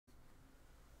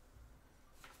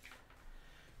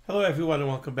Hello everyone and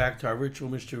welcome back to our virtual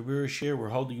Mishnah Berurah share. We're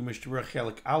holding Mishnah Berurah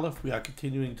Chelik Aleph. We are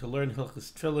continuing to learn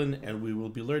Hilchos Tefillin, and we will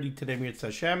be learning today Mirz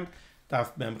Hashem,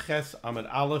 Daf Mem Ches Amid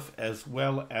Aleph, as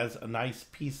well as a nice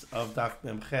piece of Daf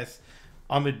Mem Ches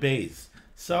Amid Beis.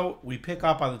 So we pick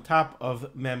up on the top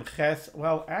of Mem Ches.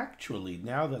 Well, actually,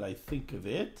 now that I think of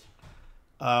it,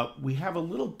 we have a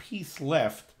little piece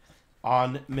left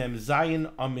on Mem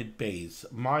Zayin Amid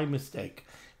Beis. My mistake.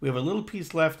 We have a little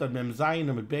piece left on Mem Zayin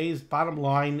Amid Beis. Bottom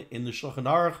line in the Shulchan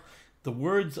Aruch, the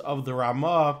words of the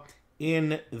Ramah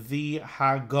in the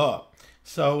Hagah.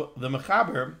 So the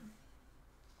Mechaber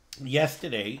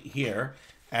yesterday here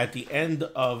at the end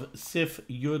of Sif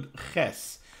Yud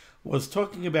Ches was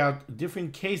talking about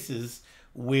different cases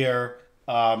where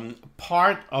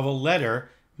part of a letter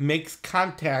makes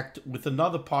contact with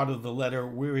another part of the letter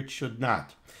where it should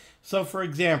not. So, for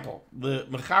example, the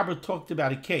Mechaber talked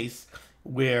about a case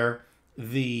where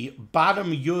the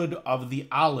bottom yud of the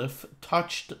aleph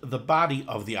touched the body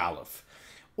of the aleph,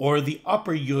 or the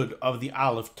upper yud of the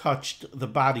aleph touched the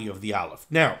body of the aleph.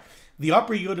 Now, the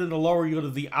upper yud and the lower yud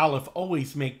of the aleph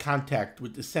always make contact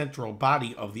with the central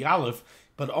body of the aleph,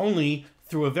 but only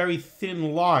through a very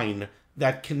thin line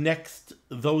that connects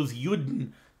those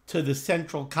yudin to the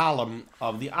central column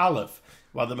of the aleph.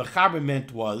 What the Mechaber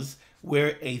meant was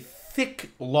where a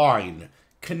thick line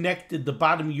connected the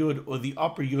bottom yud or the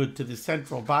upper yud to the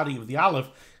central body of the aleph,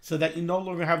 so that you no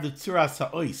longer have the tzuras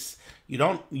ha'ois.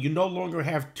 You no longer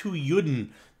have two yudin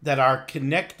that are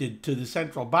connected to the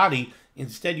central body.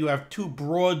 Instead, you have two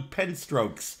broad pen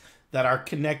strokes that are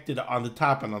connected on the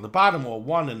top and on the bottom, or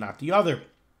one and not the other.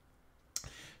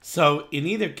 So in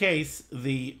either case,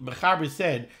 the Mechaber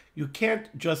said you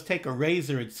can't just take a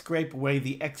razor and scrape away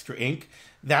the extra ink.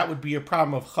 That would be a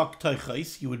problem of chak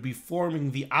teichos. You would be forming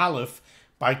the aleph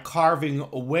by carving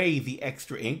away the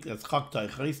extra ink. That's chak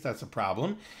teichos, that's a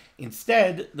problem.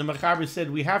 Instead, the Mechaber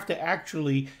said we have to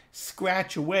actually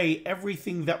scratch away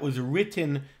everything that was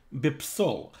written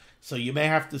bipsul. So you may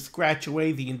have to scratch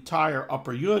away the entire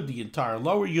upper yud, the entire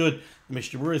lower yud. The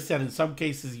Mishnah Berurah said in some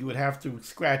cases you would have to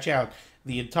scratch out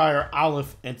the entire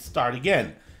aleph and start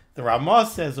again. The Ramah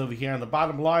says over here on the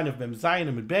bottom line of Mem Zayin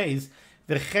Amid Beis,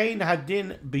 V'chein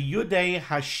hadin b'yudei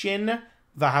hashin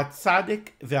v'hatzadik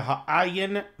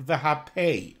v'ha'ayin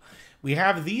v'ha'pei. We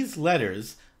have these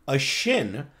letters. A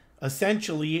shin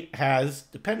essentially has,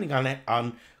 depending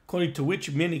on according to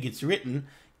which minig it's written,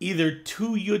 either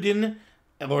two yudin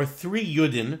or three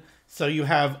yudin. So you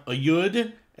have a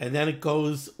yud, and then it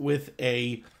goes with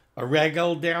a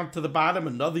regel down to the bottom,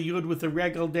 another yud with a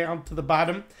regel down to the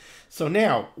bottom. So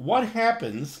now, what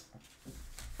happens,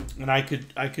 and I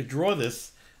could draw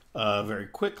this very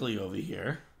quickly over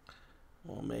here.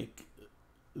 We'll make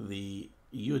the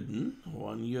yudin,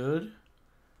 one yud,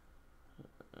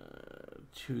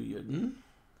 two yudin.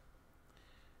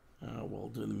 We'll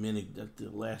do the minig, that the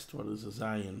last one is a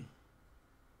zayin.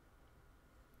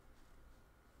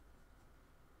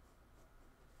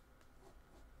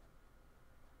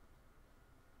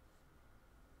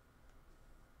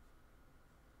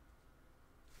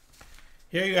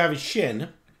 Here you have a shin,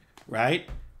 right?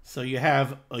 So you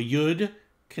have a yud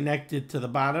connected to the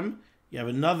bottom. You have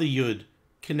another yud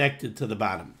connected to the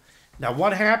bottom. Now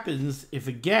what happens if,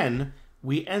 again,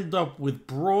 we end up with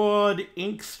broad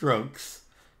ink strokes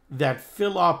that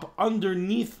fill up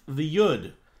underneath the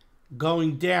yud,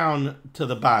 going down to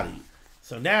the body?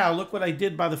 So now look what I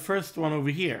did by the first one over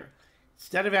here.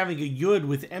 Instead of having a yud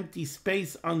with empty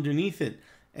space underneath it,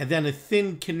 and then a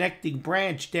thin connecting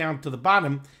branch down to the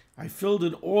bottom, I filled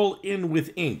it all in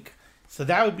with ink. So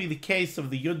that would be the case of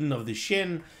the yudin of the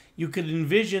shin. You could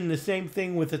envision the same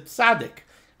thing with a tzaddik.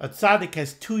 A tzaddik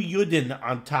has two yudin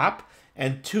on top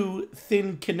and two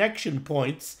thin connection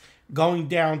points going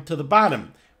down to the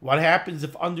bottom. What happens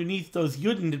if underneath those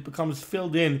yudin it becomes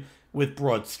filled in with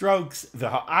broad strokes?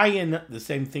 V'ha'ayin, the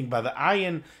same thing by the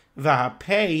ayin.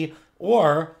 V'ha'pei,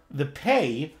 or the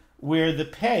pei, where the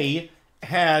pei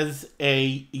has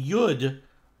a yud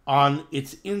on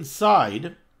its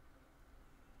inside.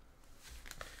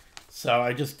 So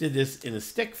I just did this in a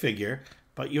stick figure,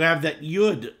 but you have that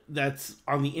yud that's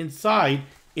on the inside.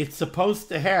 It's supposed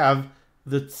to have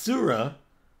the tzura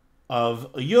of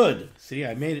a yud. See,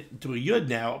 I made it into a yud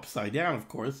now, upside down, of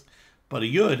course, but a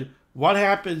yud. What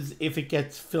happens if it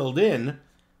gets filled in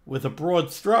with a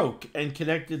broad stroke and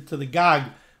connected to the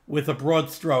gag with a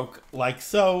broad stroke, like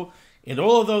so? In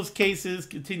all of those cases,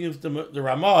 continues the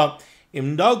Ramah,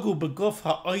 Im nagu beguf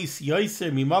ha'ois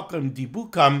yoser mimakom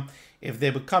dibukam, if they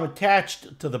become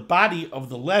attached to the body of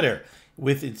the letter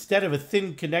with, instead of a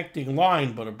thin connecting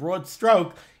line but a broad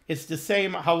stroke, it's the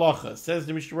same halacha. Says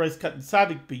the Mishnah Berurah cut in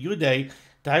Sadik b'yudei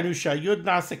Dainu shayud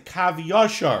nasa kav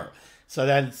yashar, so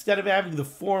that instead of having the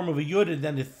form of a yud and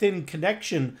then a thin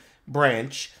connection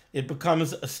branch, it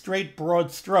becomes a straight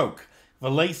broad stroke.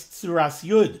 V'leis tzuras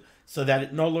yud, so that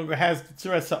it no longer has the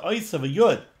tzuras ha'ois of a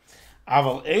yud.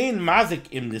 Aval ein mazik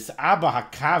im this abba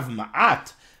hakav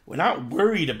ma'at. We're not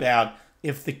worried about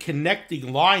if the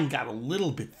connecting line got a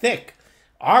little bit thick.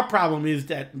 Our problem is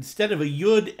that instead of a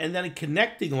yud and then a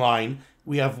connecting line,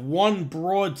 we have one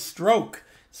broad stroke,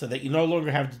 so that you no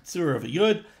longer have the tzura of a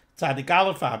yud. Tzadik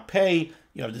aleph ha'pei,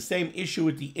 you have the same issue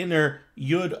with the inner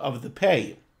yud of the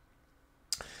pei.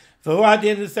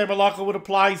 The same halacha would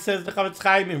apply, says the Chavetz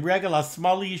Chaim, in regel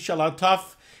asmali shel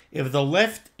ataf, if the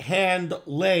left hand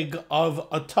leg of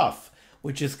a tuf,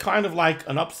 which is kind of like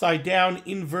an upside down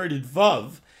inverted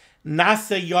vav,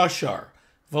 nase yashar,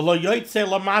 v'lo yoytze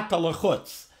lamata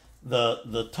lechutz.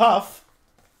 The tuf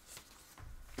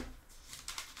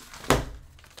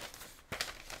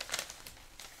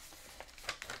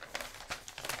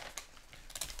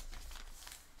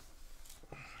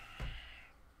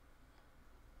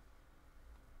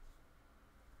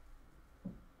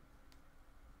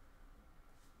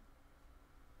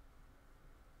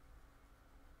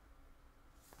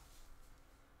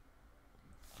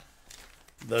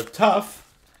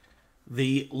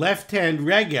the left-hand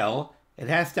regel, it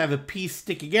has to have a piece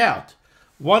sticking out.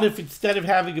 What if instead of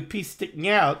having a piece sticking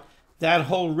out, that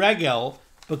whole regel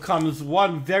becomes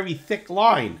one very thick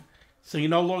line, so you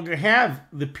no longer have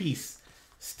the piece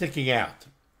sticking out?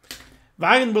 The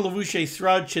Levushei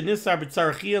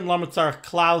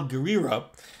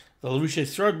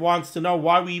Srod wants to know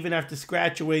why we even have to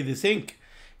scratch away this ink.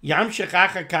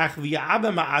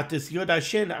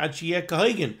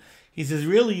 He says,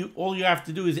 really, all you have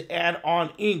to do is add on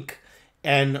ink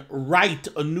and write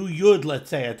a new yud, let's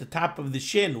say, at the top of the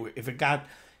shin, if it got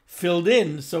filled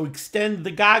in. So extend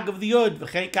the gag of the yud.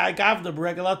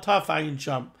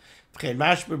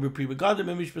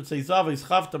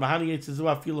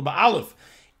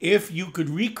 If you could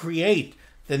recreate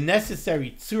the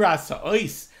necessary tzuras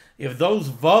ha'ois, if those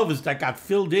vavs that got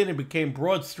filled in and became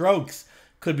broad strokes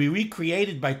could be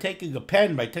recreated by taking a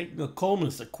pen, by taking a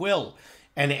colmus, a quill,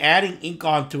 and adding ink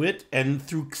onto it, and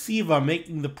through ksiva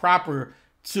making the proper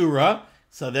tzura,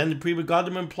 so then the Pri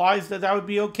Megadim implies that that would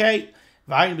be okay.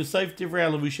 Of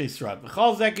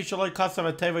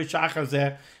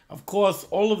course,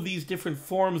 all of these different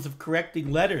forms of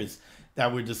correcting letters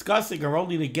that we're discussing are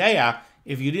only negeya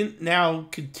if you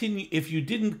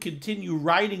didn't continue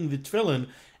writing the tefillin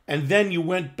and then you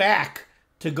went back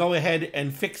to go ahead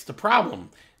and fix the problem.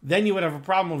 Then you would have a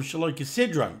problem of shaloi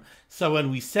kisidron. So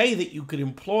when we say that you could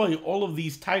employ all of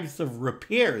these types of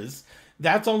repairs,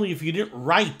 that's only if you didn't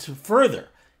write further.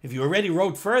 If you already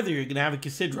wrote further, you're going to have a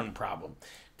kisidron problem.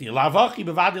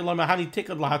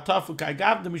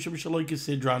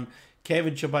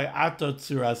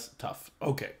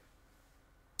 Okay.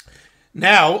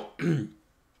 Now,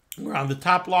 we're on the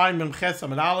top line, Memches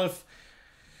Amid Aleph,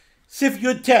 Sif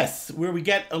Yud Tes, where we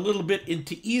get a little bit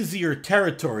into easier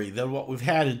territory than what we've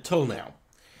had until now.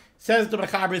 Says the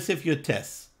Mechaber Sif Yud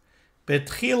Tes,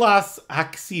 Betchilas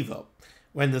Haksiva,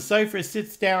 when the Sofer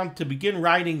sits down to begin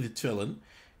writing the tefillin,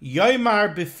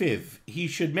 Yoimar Befiv, he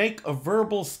should make a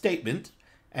verbal statement,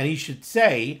 and he should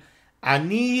say,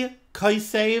 Ani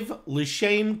Kaisev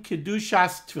L'Shem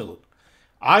Kedushas Tefillin.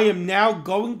 I am now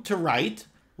going to write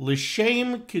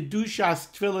L'Shem Kedushas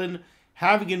Tefillin,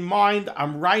 having in mind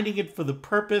I'm writing it for the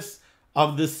purpose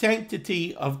of the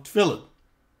sanctity of tefillin.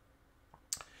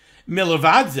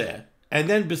 Milavadze, and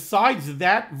then besides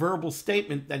that verbal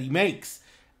statement that he makes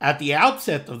at the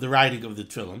outset of the writing of the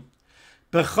tefillin,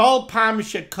 Bechol Pam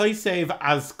Shekaisev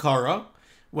Azkara,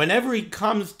 whenever he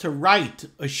comes to write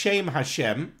a Shem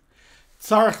Hashem,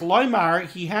 Tzarech Loimar,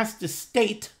 he has to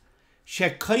state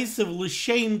Shekaisev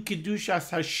L'Shem Kedushas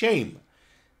Hashem,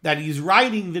 that he's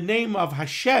writing the name of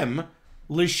Hashem,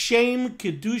 L'Shem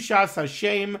Kedushas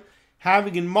Hashem,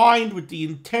 having in mind with the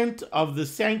intent of the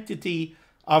sanctity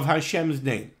of Hashem's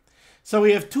name. So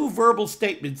we have two verbal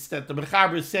statements that the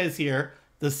Mechaber says here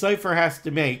the Sofer has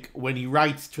to make when he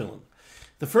writes tefillin.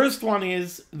 The first one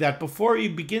is that before he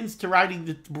begins writing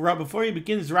the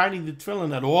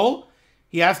tefillin at all,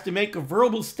 he has to make a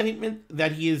verbal statement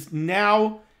that he is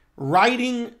now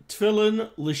writing tefillin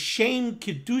L'Shem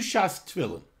Kedushas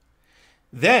Tefillin.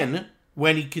 Then,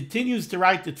 when he continues to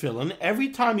write the tefillin, every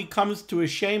time he comes to a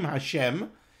Shem Hashem,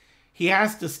 he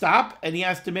has to stop and he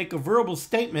has to make a verbal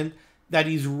statement that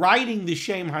he's writing the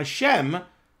Shem Hashem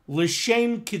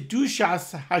L'Shem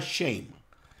Kedushas Hashem.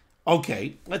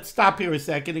 Okay, let's stop here a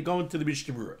second and go into the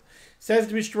Mishnah Berurah. Says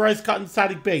the Mishnah Berurah is cut in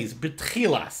Tzadik Beis,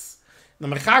 Betchilas. The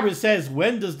Mechaber says,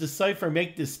 when does the Sofer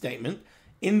make this statement?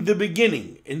 in the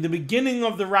beginning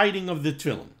of the writing of the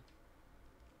Tefillin.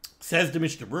 Says the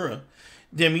Mishnah Berurah,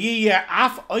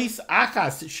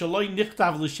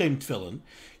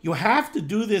 you have to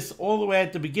do this all the way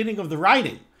at the beginning of the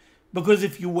writing, because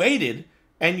if you waited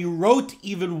and you wrote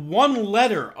even one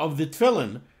letter of the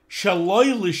Tefillin,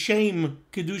 shaloi l'shem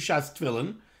kedushas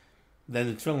Tefillin, then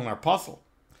the Tefillin are puzzle.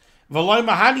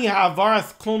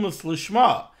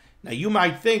 Now you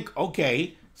might think,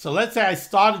 okay, so let's say I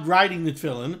started writing the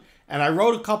Tefillin, and I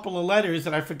wrote a couple of letters,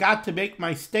 and I forgot to make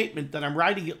my statement that I'm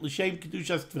writing it l'shem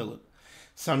kedushas Tefillin.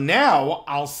 So now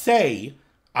I'll say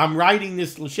I'm writing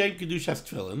this l'shem kedushas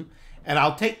Tefillin, and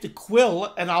I'll take the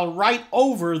quill and I'll write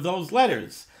over those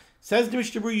letters. Says the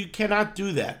Mishnah Berurah, you cannot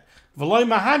do that.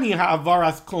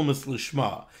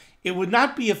 It would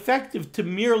not be effective to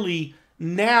merely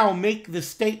now make the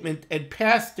statement and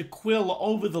pass the quill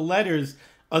over the letters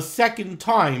a second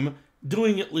time,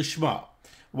 doing it lishma.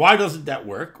 Why doesn't that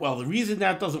work? Well, the reason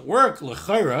that doesn't work,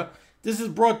 l'chora, this is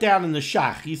brought down in the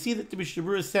Shach. You see that the Mishnah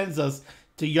Berurah sends us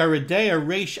to Yirei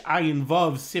Shamayim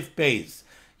Vav Sif Beis.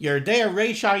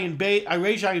 Yirei Shamayim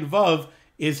Vav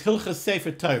is Hilchas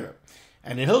Sefer Torah.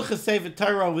 And in Hilchas Sefer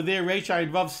Torah over there, Reish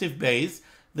Ayin Vav Sif Beis,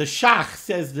 the Shach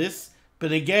says this,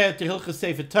 B'negeh to Hilchas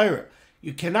Sefer Torah.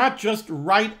 You cannot just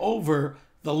write over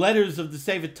the letters of the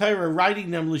Sefer Torah,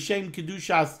 writing them l'shem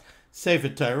kedushas Sefer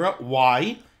Torah.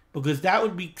 Why? Because that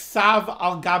would be ksav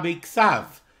al gabe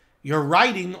ksav. You're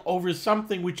writing over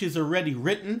something which is already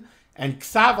written, and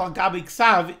ksav al gabe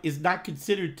ksav is not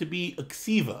considered to be a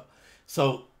ksiva.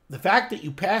 So the fact that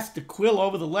you passed the quill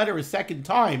over the letter a second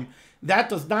time, that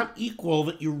does not equal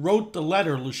that you wrote the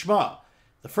letter lishma.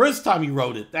 The first time you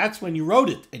wrote it, that's when you wrote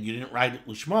it, and you didn't write it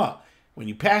lishma. When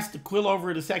you passed the quill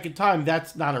over it a second time,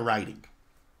 that's not a writing.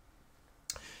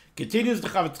 Continues the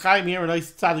Chavetz Chaim here in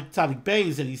Ois Tzadik Tzadik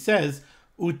Beis, and he says,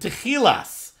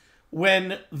 Utechilas,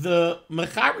 when the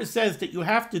Mechaber says that you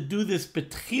have to do this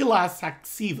betchilas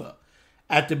haksiva,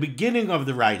 at the beginning of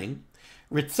the writing,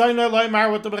 Ritzayna Loimar,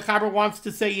 what the Mechaber wants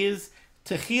to say is,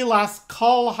 Techilas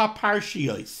kol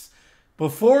haparshiyos,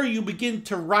 before you begin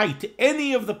to write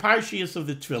any of the parshiyos of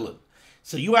the Tefillin.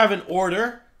 So you have an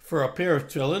order for a pair of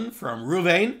Tefillin from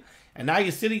Ruvain, and now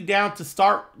you're sitting down to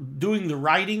start doing the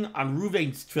writing on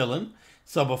Ruvain's Tefillin.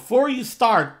 So before you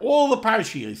start all the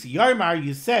parshiyos, Yarmar,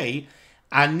 you say,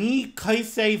 Ani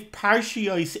kaisev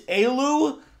parshiyos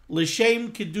elu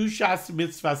l'shem kedushas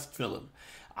mitzvahs Tefillin.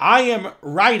 I am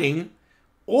writing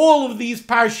all of these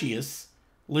parshiyos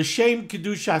l'shem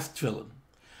kedushas Tefillin.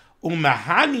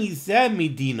 Umahani ze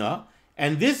midina,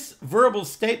 and this verbal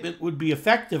statement would be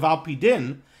effective al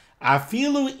pidin,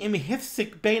 afilu im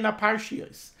hifsik bein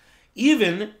parshiyos,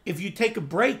 even if you take a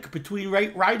break between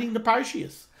writing the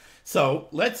parshiyos. So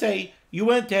let's say you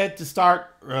went ahead to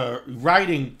start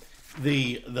writing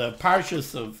the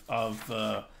parshiyos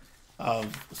of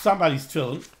somebody's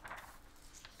tefillin.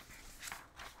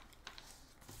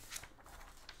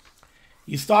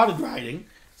 You started writing.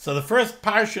 So the first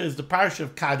parsha is the parsha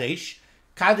of Kadesh.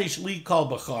 Kadesh li kol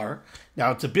bachar.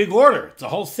 Now it's a big order. It's a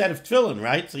whole set of tefillin,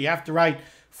 right? So you have to write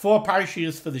 4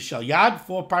 parshiyos for the Shal Yad,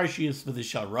 4 parshiyos for the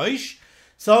Shal Rosh.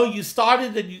 So you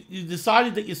started and you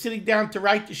decided that you're sitting down to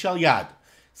write the Shal Yad.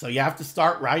 So you have to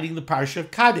start writing the parsha of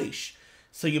Kadesh.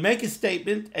 So you make a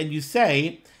statement and you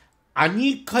say,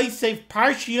 Ani kaisev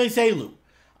parshiyos elu.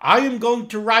 I am going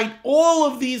to write all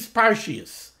of these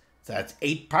parshiyos. So that's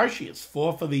 8 parshiyos,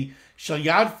 4 for the Shal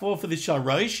Yad, 4 for the Shal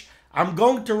Rosh. I'm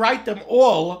going to write them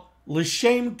all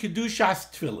l'shem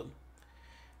kedushas Tefillin.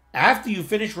 After you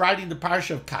finish writing the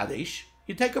parsha of Kadesh,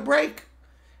 you take a break.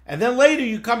 And then later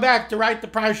you come back to write the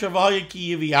parsha of Hayaki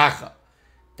Yiviyacha.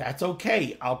 That's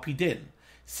okay, al pidin.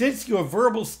 Since your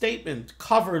verbal statement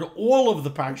covered all of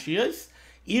the parshiyos,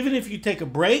 even if you take a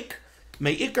break,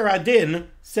 me'ikar adin,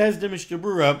 says the Mishnah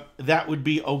Berurah, that would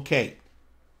be okay.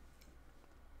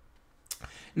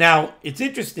 Now, it's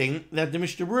interesting that the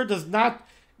Mishnah Berurah does not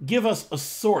give us a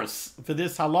source for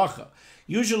this halacha.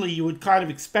 Usually you would kind of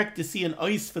expect to see an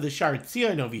ois for the Shar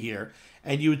Tzion over here,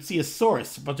 and you would see a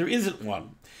source, but there isn't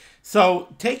one.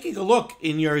 So, taking a look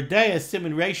in Yirei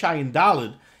Siman Reish Ayin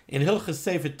Daled, in Hilchas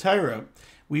Sefer Torah,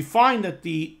 we find that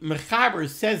the Mechaber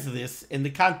says this in the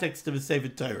context of a Sefer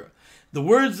Torah. The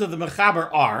words of the Mechaber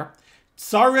are,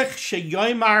 Tzarech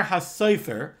sheyoymar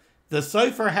ha-sofer, the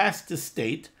sofer has to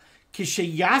state,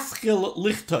 Kisheyaschil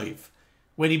lichtov,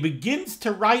 when he begins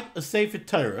to write a Sefer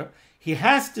Torah, he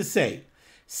has to say,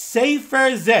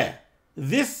 Sefer zeh,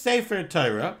 this Sefer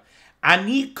Torah,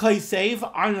 Ani koisev,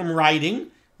 I am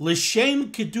writing,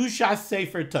 L'shem kedushas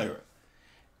Sefer Torah,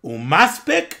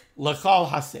 Umaspik l'chol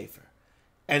ha-sefer.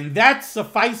 And that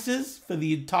suffices for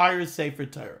the entire Sefer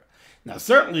Torah. Now,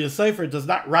 certainly a Sofer does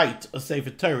not write a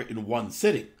Sefer Torah in one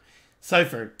sitting.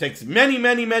 Sofer takes many,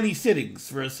 many, many sittings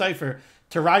for a Sofer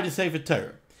to write a Sefer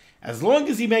Torah. As long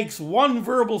as he makes one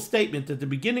verbal statement at the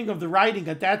beginning of the writing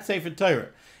at that Sefer Torah,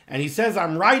 and he says,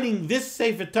 I'm writing this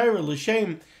Sefer Torah,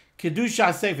 L'Shem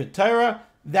Kedusha Sefer Torah,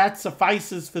 that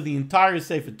suffices for the entire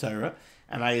Sefer Torah.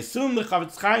 And I assume the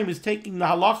Chavetz Chaim is taking the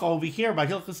halacha over here by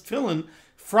Hilchas Tefillin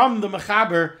from the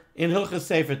Mechaber in Hilchas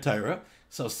Sefer Torah.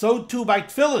 So too by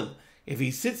Tefillin. If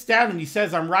he sits down and he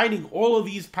says, I'm writing all of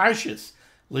these parshas,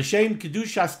 L'Shem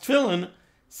Kedushas Tefillin,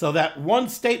 so that one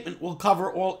statement will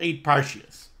cover all 8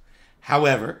 parshas.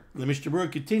 However, the Mishnah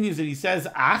Berurah continues and he says,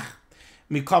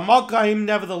 Mikamakahim,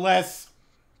 nevertheless,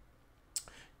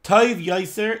 Toiv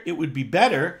Yoser, it would be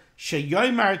better,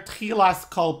 Sheyoymar Tchilas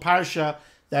Kol Parsha,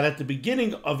 that at the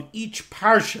beginning of each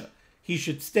parsha, he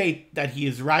should state that he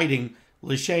is writing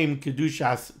L'Shem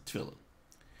Kedushas Tefillin.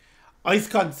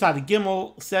 Oiskad Tzad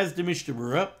Gimel, says the Mishnah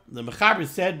Berurah, the Mechaber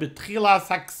said, B'tchilas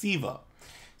HaKsiva.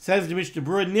 Says the Mishnah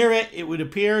Berurah, near it would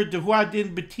appear,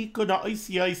 Dehuadin B'tikun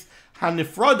HaOisiyos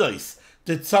HaNifrodos,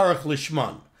 the Tzarech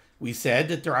Lishman. We said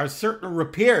that there are certain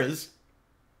repairs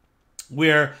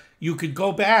where you could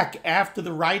go back after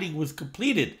the writing was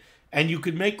completed and you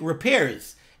could make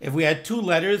repairs. If we had 2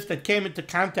 letters that came into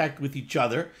contact with each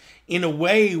other in a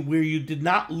way where you did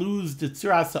not lose the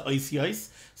Tzuras HaOisiyos,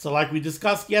 so like we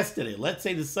discussed yesterday, let's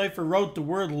say the Sefer wrote the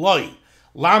word Loi,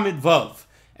 Lamed Vav,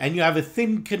 and you have a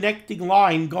thin connecting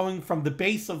line going from the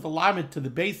base of the Lamed to the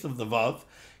base of the Vav,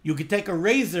 you could take a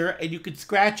razor and you could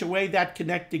scratch away that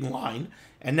connecting line,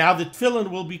 and now the tefillin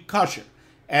will be kosher.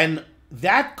 And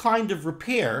that kind of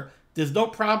repair, there's no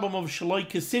problem of shaloi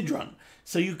kesidron.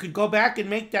 So you could go back and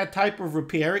make that type of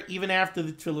repair even after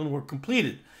the tefillin were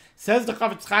completed. Says the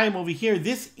Chavetz Chaim over here,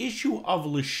 this issue of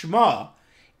lishma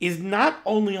is not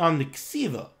only on the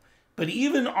ksiva, but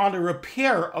even on a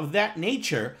repair of that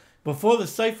nature. Before the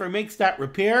Sefer makes that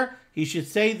repair, he should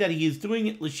say that he is doing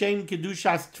it l'shem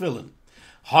kedushas tefillin.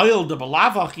 Hoyel de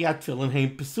balavach yat tefillin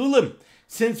heim pesulim.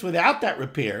 Since without that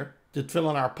repair, the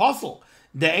tefillin are apostle.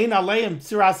 The ein aleim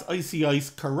tzuras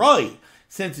oisiyos karoi.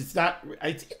 Since it's not,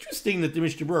 it's interesting that the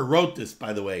Mishnah Berurah wrote this,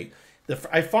 by the way.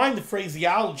 I find the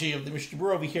phraseology of the Mishnah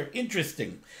Berurah over here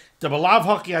interesting. The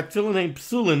balavach yat tefillin heim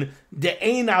pesulim. The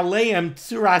ein aleim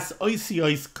tzuras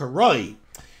oisiyos karoi.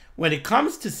 When it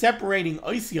comes to separating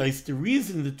oisiyos, the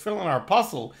reason the tefillin are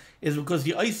apostle is because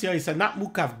the oisiyos are not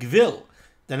mukav gvil.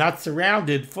 They're not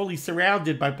fully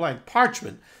surrounded by blank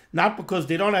parchment. Not because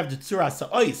they don't have the tzuras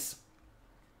ha'ois.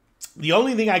 The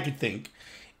only thing I could think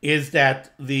is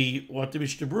that the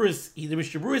Mishnah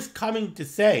Berurah is coming to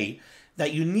say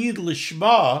that you need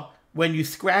lishma when you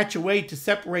scratch away to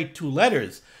separate 2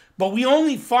 letters. But we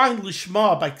only find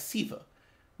lishma by ksiva.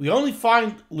 We only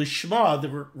find lishma,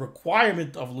 the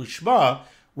requirement of lishma,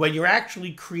 when you're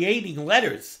actually creating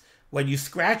letters. When you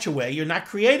scratch away, you're not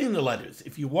creating the letters.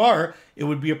 If you are, it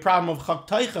would be a problem of chak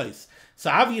teichos. So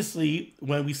obviously,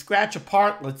 when we scratch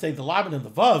apart, let's say the lamed and the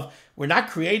vav, we're not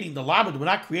creating the lamed, we're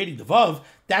not creating the vav.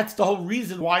 That's the whole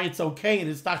reason why it's okay and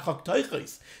it's not chak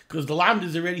teichos, because the lamed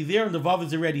is already there and the vav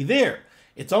is already there.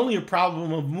 It's only a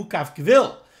problem of mukaf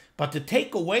gvil. But to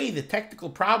take away the technical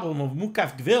problem of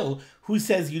mukaf gvil, who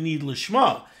says you need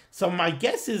lishma? So my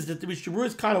guess is that the Mishnah Berurah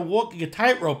is kind of walking a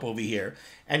tightrope over here,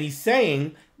 and he's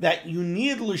saying that you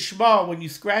need lishma when you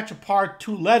scratch apart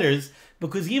 2 letters,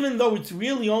 because even though it's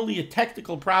really only a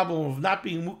technical problem of not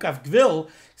being mukaf gvil,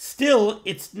 still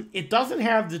it doesn't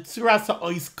have the tzuras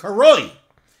ha'ois karoi.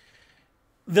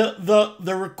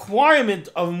 The requirement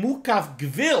of mukaf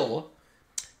gvil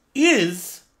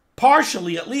is,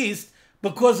 partially at least,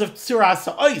 because of tzuras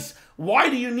ha'ois. Why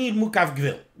do you need mukaf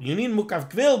gvil? You need mukaf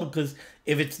gvil because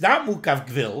if it's not mukaf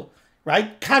gvil,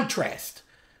 right, contrast.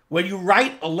 When you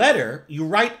write a letter, you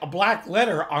write a black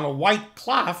letter on a white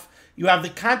cloth, you have the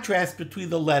contrast between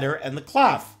the letter and the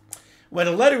cloth. When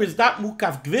a letter is not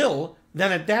mukaf gvil,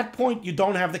 then at that point you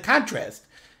don't have the contrast.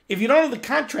 If you don't have the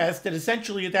contrast, then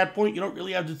essentially at that point you don't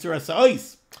really have the tzuras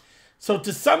ha'ois. So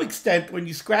to some extent, when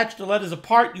you scratch the letters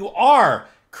apart, you are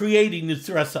creating the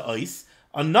tzuras ha'ois.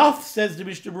 Enough, says the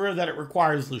Mishnah Berurah, that it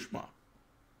requires lishma.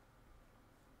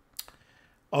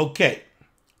 Okay.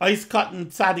 Ois Katan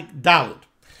Tzadik Daled.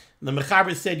 The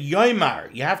Mechaber said,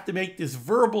 Yoimar, you have to make this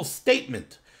verbal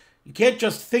statement. You can't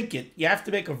just think it. You have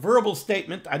to make a verbal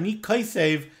statement. Ani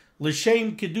kaisev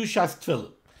l'shem kedushas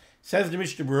tefillin. Says the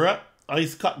Mishnah Berurah,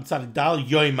 Ois Katan Tzadik Daled,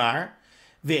 Yoimar,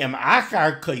 ve'em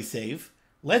achar kaisev.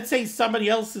 Let's say somebody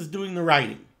else is doing the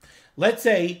writing. Let's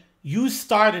say you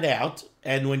started out,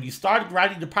 and when you started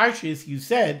writing the parshas, you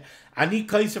said, Ani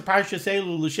kaisev parshas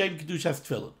elu l'shem kedushas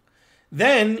tefillin.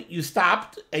 Then you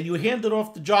stopped and you handed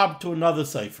off the job to another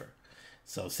sefer.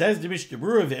 So says the Mishnah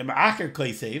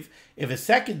Berurah, if a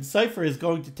second cipher is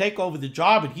going to take over the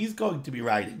job and he's going to be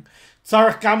writing,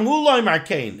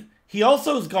 he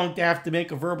also is going to have to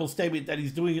make a verbal statement that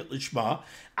he's doing it lishma,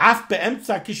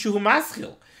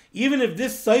 even if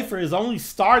this cipher is only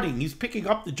starting, he's picking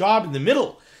up the job in the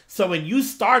middle. So when you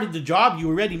started the job, you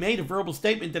already made a verbal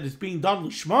statement that is being done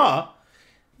lishma.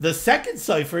 The second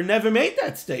cipher never made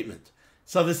that statement.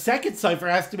 So the second cipher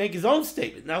has to make his own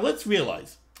statement. Now let's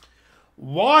realize,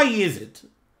 why is it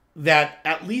that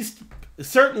at least,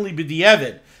 certainly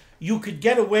b'di'evet, you could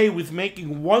get away with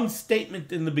making one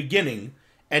statement in the beginning,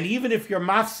 and even if you're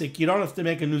mafsik, you don't have to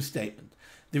make a new statement?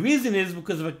 The reason is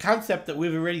because of a concept that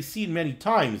we've already seen many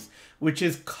times, which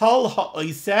is kol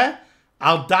ha'oiseh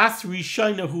al das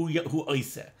rishayna hu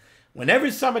oiseh.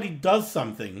 Whenever somebody does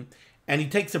something and he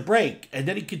takes a break and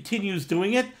then he continues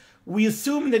doing it, we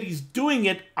assume that he's doing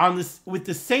it on this with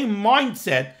the same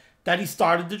mindset that he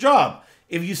started the job.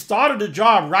 If you started a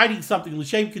job writing something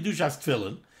l'shem kedushas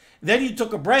tefillin, then you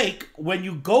took a break, when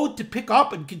you go to pick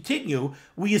up and continue,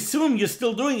 we assume you're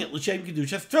still doing it l'shem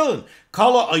kedushas tefillin.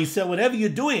 Kala oiseh, whatever you're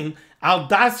doing, al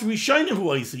das rishayna hu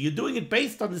oiseh. You're doing it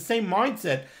based on the same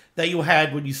mindset that you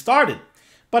had when you started.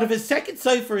 But if his second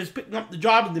cipher is picking up the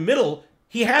job in the middle,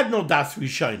 he had no das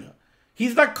rishayna.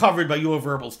 He's not covered by your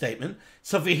verbal statement.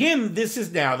 So for him, this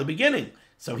is now the beginning.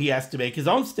 So he has to make his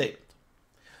own statement.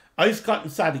 Oiskat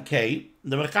and Sadikei,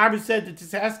 the Mechaber said that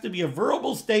this has to be a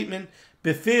verbal statement.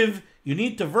 Befiv, you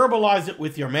need to verbalize it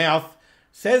with your mouth.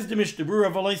 Says the Mishnah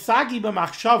Berurah, v'loisagi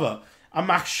b'machshava. A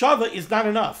machshava is not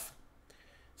enough.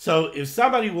 So if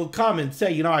somebody will come and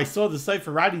say, I saw the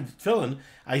cipher writing the tefillin,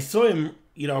 I saw him,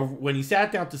 when he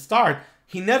sat down to start,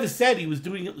 he never said he was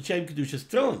doing it l'shem kedushas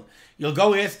tefillin. You'll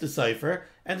go ask the cipher,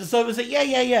 and the cipher will say,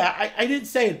 yeah, I didn't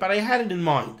say it, but I had it in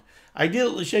mind. I did it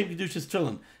l'shem kedushas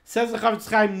tefillin. Says the Chavetz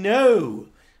Chaim, no.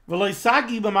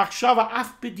 V'loisagi b'machshava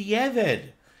af b'di'eved.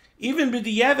 Even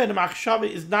b'di'eved, a machshava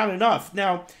is not enough.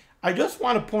 Now, I just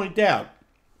want to point out,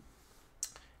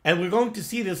 and we're going to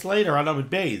see this later on Amud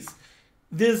Beis,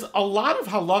 there's a lot of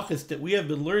halachas that we have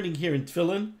been learning here in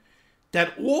Tefillin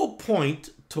that all point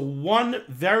to one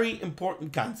very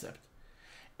important concept.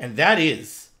 And that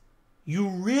is, you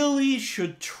really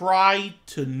should try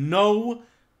to know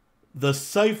the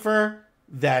cipher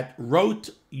that wrote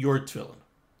your tefillin,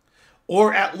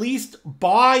 or at least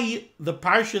buy the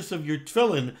parshas of your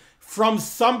tefillin from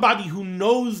somebody who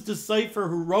knows the cipher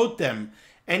who wrote them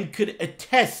and could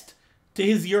attest to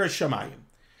his Yirei Shamayim.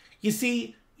 You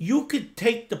see, you could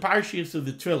take the parshas of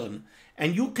the tefillin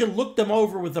and you can look them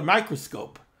over with a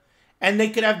microscope, and they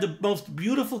could have the most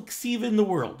beautiful ksiva in the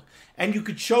world, and you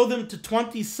could show them to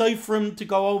 20 Sofrim to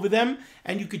go over them,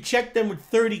 and you could check them with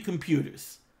 30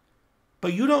 computers.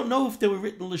 But you don't know if they were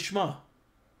written lishma.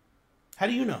 How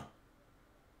do you know?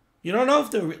 You don't know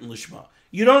if they were written lishma.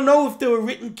 You don't know if they were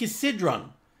written kisidron.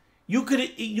 You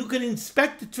could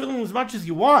inspect the tefillin as much as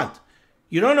you want.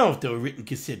 You don't know if they were written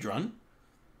kisidron.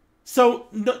 So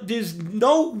there's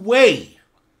no way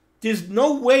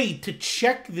to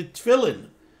check the tefillin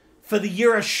for the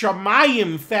Yirei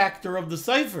Shamayim factor of the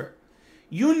cipher.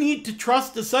 You need to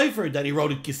trust the cipher that he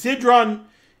wrote it kisidron.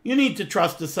 You need to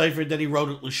trust the cipher that he wrote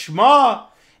it lishma.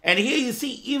 And here you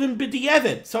see even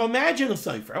b'di'eved. So imagine a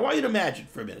cipher. I want you to imagine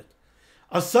for a minute.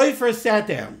 A cipher sat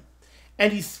down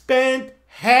and he spent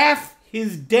half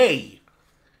his day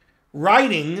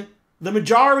writing the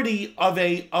majority of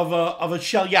a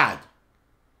shel yad.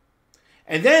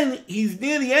 And then he's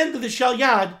near the end of the shel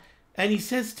yad and he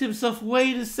says to himself,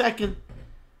 wait a second.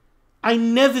 I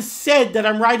never said that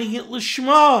I'm writing it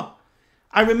lishma.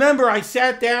 I remember I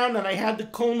sat down and I had the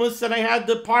kulmus and I had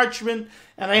the parchment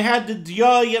and I had the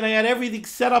diyah and I had everything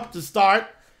set up to start.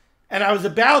 And I was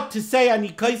about to say, Ani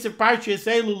kaiser parshas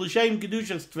elu l'shem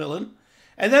kedushas tefillin.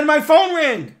 And then my phone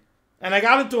rang. And I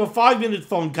got into a 5-minute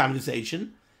phone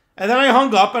conversation. And then I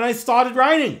hung up and I started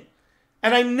writing.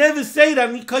 And I never said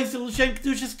Ani kaiser l'shem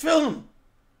kedushas tefillin.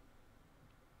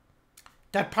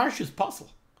 That parsha is puzzle.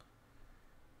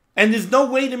 And there's no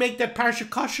way to make that parsha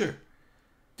kosher.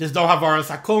 There's no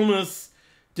havaras hakolmus.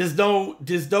 There's no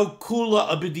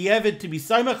kula a b'di'eved to be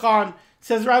saimach. It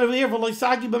says right over here,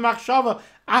 v'loisagi b'machshava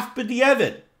af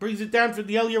b'di'eved. Brings it down from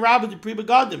the Eliyah Rabbah to Pri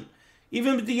Begadim.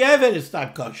 Even b'di'eved is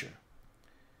not kosher.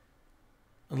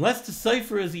 Unless the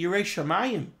cipher is a Yirei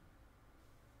Shamayim,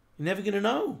 you're never going to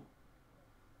know.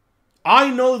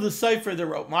 I know the cipher that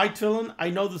wrote my tefillin.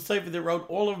 I know the cipher that wrote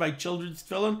all of my children's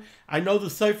tefillin. I know the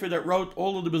cipher that wrote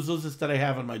all of the mezuzos that I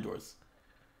have on my doors.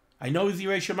 I know his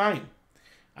Yirei Shamayim.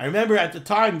 I remember at the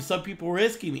time some people were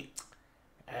asking me,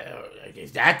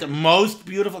 Is that the most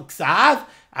beautiful ksav?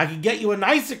 I can get you a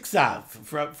nicer ksav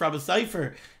from a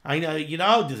cipher. I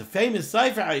know, there's a famous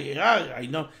cipher. I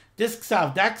know this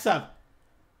ksav, that ksav.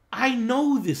 I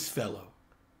know this fellow.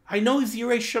 I know he's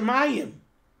Yirei Shamayim.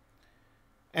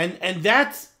 And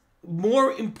that's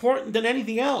more important than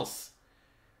anything else.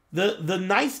 The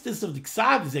niceness of the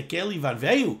ksav is ekeli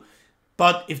vanveyu,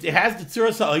 but if it has the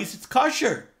tzuras ha'os, it's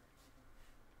kosher.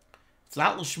 It's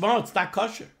not l'shma, it's not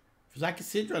kosher. If it's like a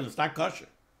sidron, it's not kosher.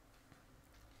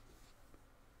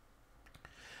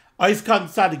 Ois kan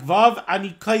tzadik vav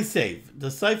ani kaisev.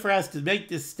 The cipher has to make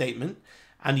this statement.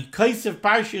 Ani kaisev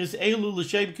parshas elu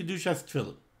l'shem kedushas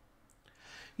tefillin.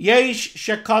 Yesh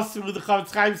shekasru, the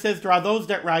Chavetz Chaim says there are those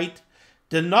that write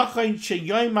the nachon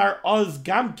sheyoymar oz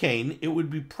gamkein. It would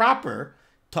be proper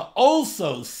to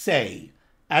also say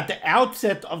at the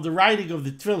outset of the writing of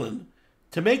the tefillin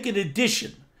to make an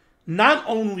addition, not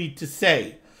only to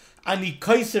say ani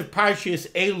kaisev parshas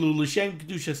elu l'shem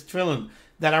kedushas tefillin,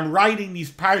 that I'm writing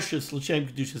these parshas l'shem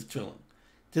kedushas tefillin.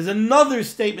 There's another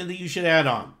statement that you should add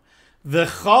on.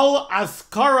 V'chol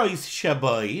askaros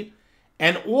shabai,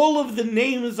 and all of the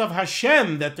names of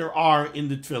Hashem that there are in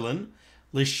the tefillin,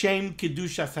 l'shem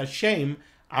kedushas Hashem,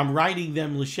 I'm writing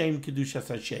them l'shem kedushas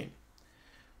Hashem.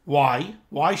 Why?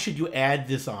 Why should you add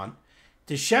this on?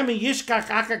 T'shem yishkach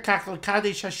achakach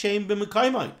l'kadesh Hashem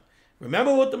b'mekaymai.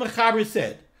 Remember what the Mechaber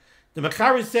said. The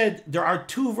Mechaber said there are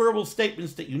two verbal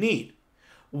statements that you need.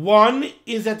 One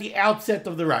is at the outset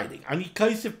of the writing. Ani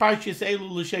kaisef parshas elu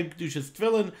l'shem kedushas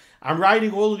tefillin. I'm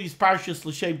writing all of these parshas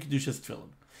l'shem kedushas tefillin.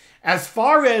 As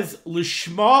far as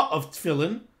l'shma of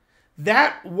tefillin,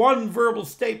 that one verbal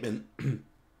statement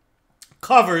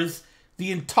covers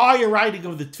the entire writing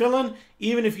of the tefillin,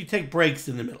 even if you take breaks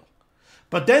in the middle.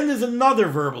 But then there's another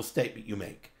verbal statement you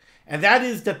make, and that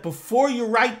is that before you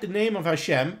write the name of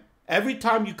Hashem, every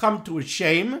time you come to a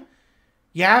shem,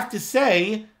 you have to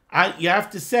say ani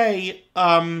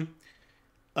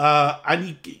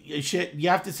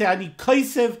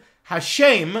kaisev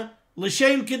Hashem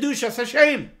l'shem kedushas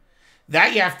Hashem.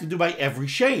 That you have to do by every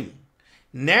shem.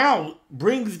 Now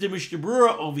brings the Mishnah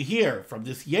Berurah over here from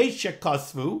this Yeshe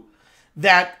Kasvu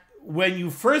that when you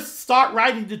first start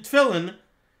writing the tefillin,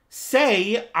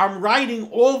 say I'm writing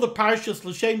all the parshas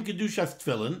l'shem kedushas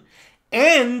tefillin,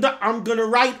 and I'm going to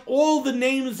write all the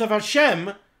names of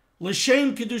Hashem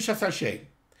l'shem kedushas Hashem.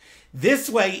 This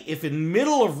way, if in the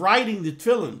middle of writing the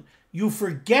tefillin, you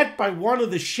forget by one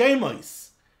of the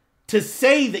shemos to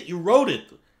say that you wrote it,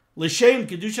 l'shem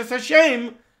kedushas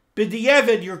Hashem,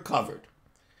 b'di'eved you're covered.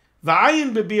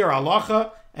 V'ayin b'bir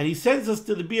halacha, and he sends us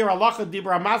to the bir halacha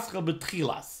dibra mascha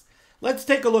b'tchilas. Let's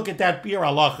take a look at that bir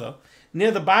halacha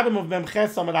near the bottom of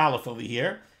Memches Amud Aleph over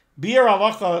here. Bir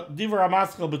halacha dibra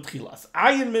mascha b'tchilas.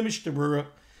 Ayin Mishnah Berurah.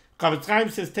 Chavetz Chaim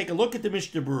says, take a look at the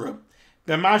Mishnah Berurah.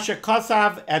 B'masha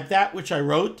kasav, at that which I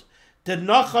wrote, the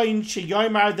nachayin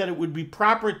sheyoymar, that it would be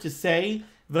proper to say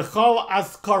v'chol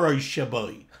askaros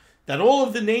shabai, that all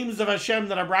of the names of Hashem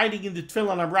that I'm writing in the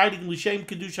tefillin, I'm writing l'shem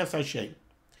kedushas Hashem.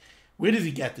 Where does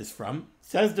he get this from?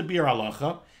 Says the bir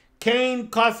halacha, kain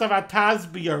kasav ataz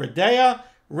b'yoredeya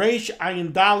reish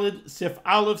ayin dalid sif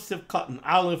aleph sif katan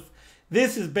aleph.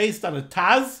 This is based on a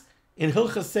taz in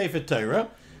Hilchas Sefer Torah,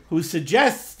 who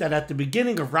suggests that at the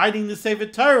beginning of writing the Sefer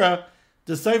Torah,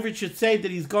 the Sofrim should say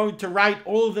that he's going to write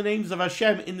all of the names of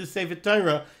Hashem in the Sefer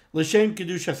Torah, l'shem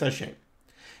kedushas Hashem.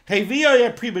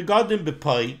 Heviya Pri Megadim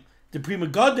b'pai. The Pri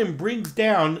Megadim brings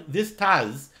down this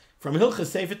taz from Hilchas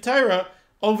Sefer Torah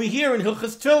over here in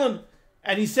Hilchas Tefillin,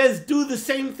 and he says do the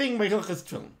same thing by Hilchas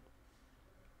Tefillin.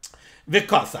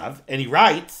 V'kasav, and he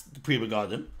writes the Pri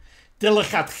Megadim,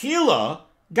 delechatchila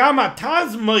gam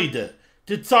ataz moide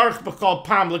titzarich b'chol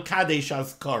pam l'kadesh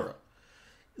azkara.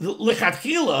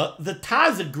 Lechatchila, the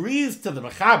Taz agrees to the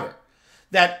Mechaber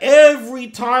that every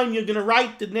time you're going to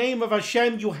write the name of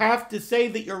Hashem, you have to say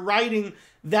that you're writing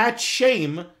that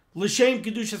shem, l'shem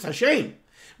kedushas Hashem.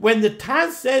 When the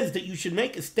Taz says that you should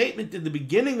make a statement in the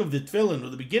beginning of the Tefillin or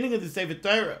the beginning of the Sefer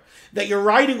Torah that you're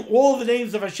writing all the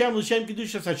names of Hashem, l'shem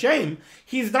kedushas Hashem,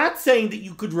 he's not saying that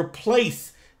you could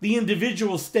replace the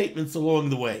individual statements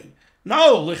along the way.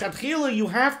 No, lechatchila, you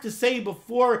have to say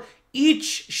before each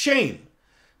shem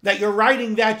that you're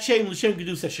writing that shem l'shem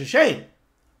kedushas Hashem.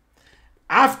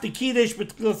 After kiddush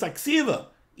b'tchilas aksiva,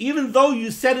 even though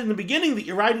you said in the beginning that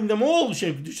you're writing them all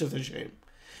l'shem kedushas Hashem.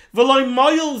 V'loy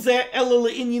moyel zeh ela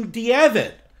le'inyan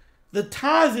di'eved. The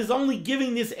Taz is only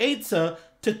giving this eitzah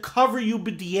to cover you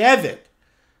b'di'eved.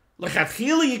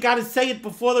 L'chatchila, you got to say it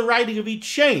before the writing of each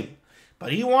shem,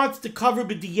 but he wants to cover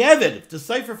b'di'eved. If the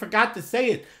Sefer forgot to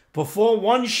say it before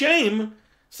one shem,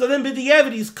 So then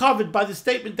b'diavad he's covered by the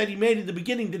statement that he made in the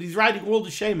beginning that he's writing all the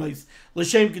shemos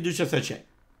l'shem kedushas Hashem.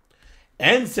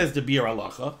 And says the Bir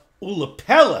Halacha,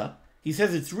 u'lepella, he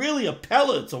says it's really a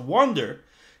pella, it's a wonder,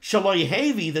 shaloi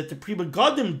hevi, that the Pri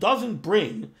Megadim doesn't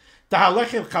bring the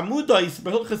halechem chamudos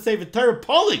b'hilchas sefer Torah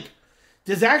polig.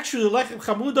 There's actually a lechem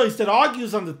chamudos that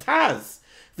argues on the Taz,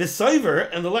 the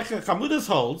Sover, and the lechem chamudos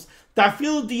holds that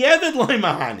feel diavad loy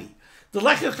mahani. The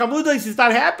lechem chamudos is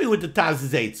not happy with the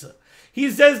Taz's eitzah. He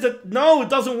says that, no, it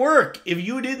doesn't work. If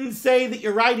you didn't say that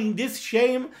you're writing this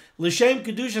shem, l'shem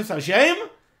kedushas Hashem,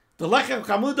 the Lechem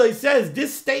Chamudos says,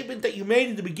 this statement that you made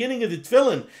at the beginning of the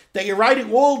Tefillin, that you're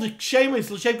writing all the shemes,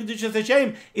 l'shem kedushas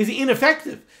Hashem, is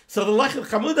ineffective. So the Lechem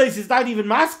Chamudos is not even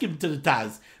maskim to the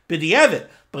Taz, b'diavad.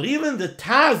 But even the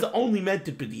Taz only meant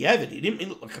it b'diavad. He didn't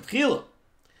mean it l'chatchila.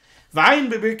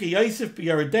 V'ayin b'Birkei Yosef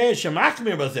b'Yeridei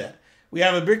Shemachmir b'zeh. We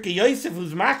have a Birkei Yosef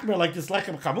who's machmir like this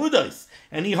Lechem Chamudos,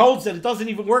 and he holds that it doesn't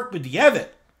even work with Diavad.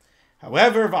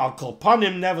 However, V'al Kol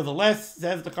Panim, nevertheless,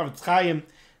 says the Chavetz Chaim,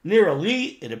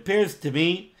 nearly, it appears to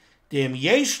me, Dem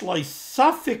Yesh Loi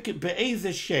Safik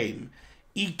Be'ezeh Shem,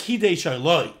 I Kidesh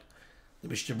Aloi. The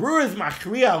Mishnah Berurah is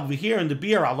machriya over here in the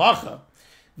Bir Halacha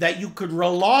that you could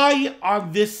rely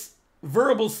on this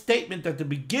verbal statement at the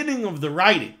beginning of the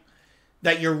writing,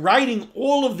 that you're writing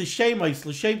all of the shemos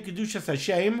l'shem kedushas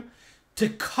Hashem, to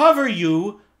cover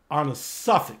you on a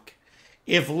suffix.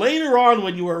 If later on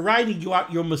when you were writing you're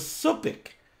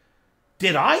mesupik,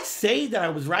 did I say that I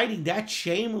was writing that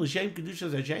shem l'shem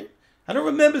kedushas Hashem? I don't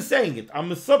remember saying it. I'm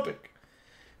mesupik.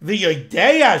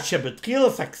 V'yodeya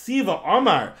shebetchilas haksiva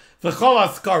amar v'chol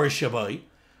askara shabai.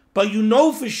 But you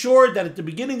know for sure that at the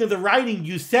beginning of the writing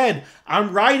you said,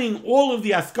 I'm writing all of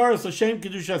the askaras l'shem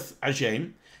kedushas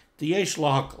Hashem. T'yesh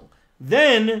lahakol.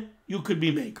 Then you could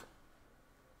be mekel.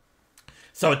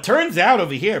 So it turns out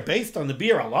over here, based on the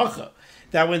Bir Halacha,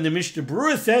 that when the Mishnah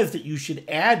Berurah says that you should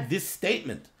add this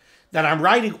statement, that I'm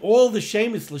writing all the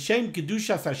shemes l'shem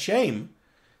kedushas Hashem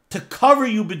to cover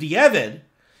you b'diavad,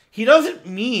 he doesn't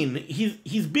mean,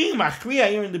 he's being machriya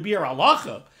here in the Bir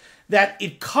Halacha, that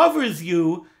it covers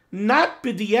you not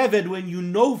b'diavad when you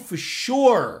know for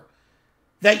sure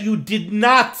that you did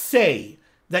not say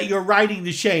that you're writing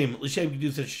the shem l'shem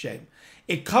kedushas Hashem.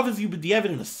 It covers you b'diavad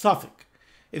in a suffix.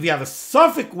 If you have a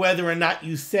suffix whether or not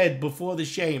you said before the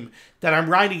shem that I'm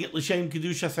writing it l'shem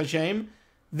kedushas Hashem,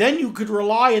 then you could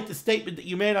rely at the statement that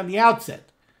you made on the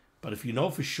outset. But if you know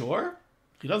for sure,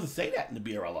 he doesn't say that in the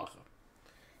Bir Halacha.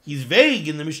 He's vague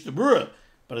in the Mishnah Berurah,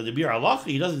 but in the Bir Halacha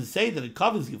he doesn't say that it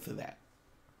covers you for that.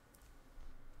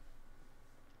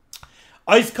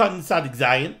 Ois Katan Sadik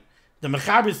Zayin, the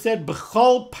Mechaber said,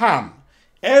 B'chol Pam,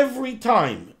 every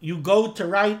time you go to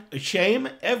write a shem,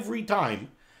 every time,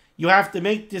 you have to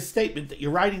make this statement that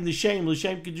you're writing the shem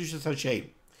l'shem kedushas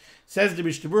Hashem. Says the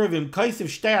Mishnah Berurah, V'im kaisiv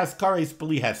shtei askares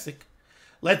b'li hefsek.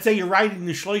 Let's say you're writing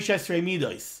the shloish esrei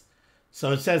midos.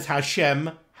 So it says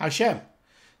Hashem, Hashem.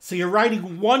 So you're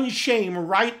writing one shem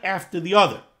right after the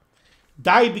other.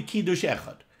 Dai b'kiddush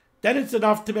echad. Then it's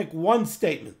enough to make one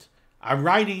statement. I'm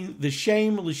writing the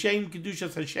shem l'shem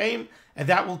kedushas Hashem, and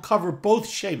that will cover both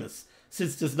shemas,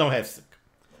 since there's no hefsek.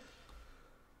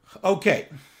 Okay.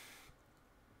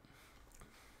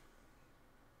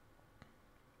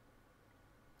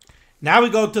 Now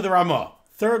we go to the Ramah.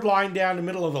 Third line down the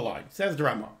middle of the line. Says the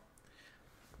Ramah.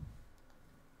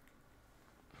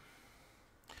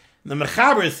 The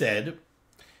Mechaber said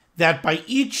that by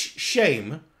each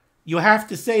shem, you have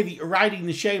to say that you're writing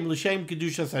the shem l'shem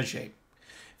kedushas Hashem.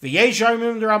 The Yirei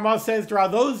Shamayim, the Ramah says, there are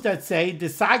those that say,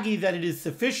 desagi, that it is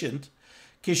sufficient,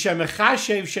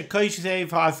 k'shemechashev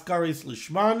shekoishev ha'askaris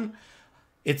l'shman.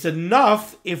 It's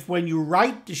enough if when you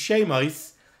write the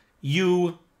shemos,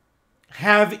 you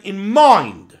have in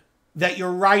mind that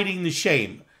you're writing the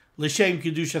shem, l'shem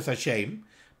kedushas Hashem,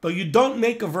 but you don't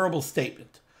make a verbal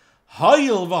statement.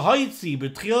 Hayil v'hayitzi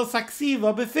b'tchilas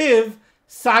haksiva b'fiv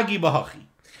sagi b'hachi.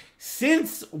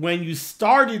 Since when you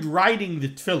started writing the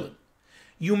Tefillin,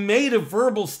 you made a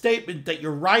verbal statement that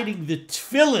you're writing the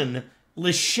Tefillin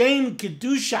l'shem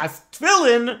kedushas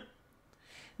Tefillin,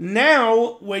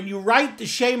 now when you write the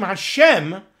shem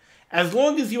Hashem, as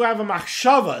long as you have a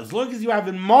machshava, as long as you have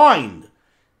in mind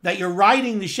that you're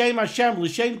writing the Shem Hashem,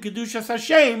 l'shem kedushas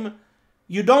Hashem,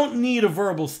 you don't need a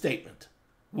verbal statement.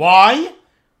 Why?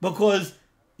 Because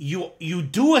you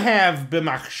do have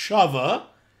b'machshava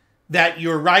that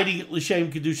you're writing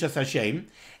l'shem kedushas Hashem,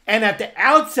 and at the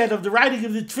outset of the writing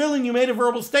of the Tefillin, you made a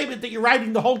verbal statement that you're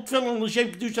writing the whole Tefillin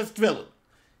l'shem kedushas Tefillin.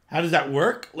 How does that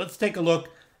work? Let's take a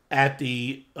look at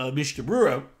the Mishnah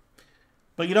Berurah.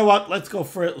 But you know what? Let's go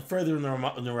further in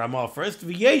the Ramah first.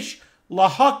 V'yesh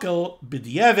lahakel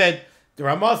b'diavad. The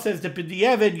Ramah says that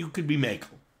b'di'evet you could be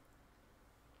mekel.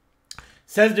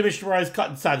 Says the Mishnah Berurah is cut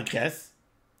in Tzadikes.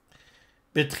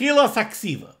 Betchilas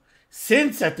haksiva.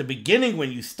 Since at the beginning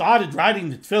when you started writing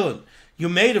the tefillin, you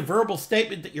made a verbal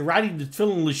statement that you're writing the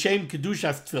tefillin l'shem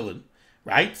kedushas tefillin,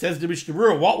 right? Says the Mishnah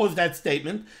Berurah. What was that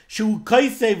statement? Shu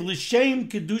kaisev l'shem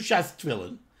kedushas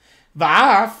tefillin.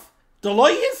 Va'af d'lo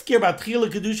yizkir b'tchila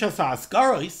kedushas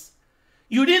ha'askaros.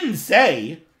 You didn't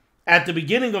say at the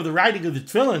beginning of the writing of the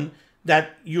tefillin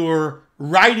that you're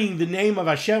writing the name of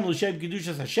Hashem l'shem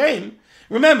kedushas Hashem.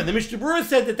 Remember, the Mishnah Berurah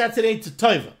said that that's an Eitz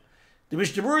Tova. The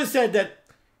Mishnah Berurah said that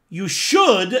you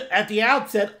should, at the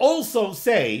outset, also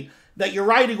say that you're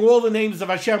writing all the names of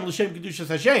Hashem, L'Shem Kedushas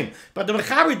Hashem. But the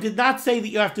Mechaber did not say that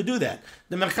you have to do that.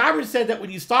 The Mechaber said that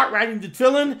when you start writing the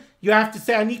Tefillin, you have to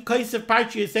say, Ani Kaisef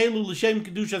Parchi Yiselu L'Shem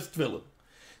Kedushas Tefillin.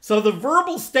 So the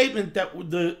verbal statement that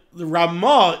the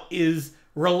Ramah is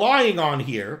relying on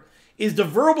here is the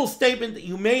verbal statement that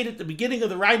you made at the beginning of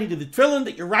the writing of the Tefillin,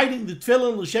 that you're writing the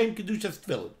Tefillin L'Shem Kedushas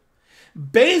Tefillin.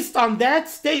 Based on that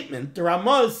statement, the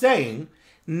Ramah is saying,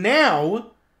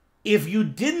 now, if you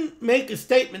didn't make a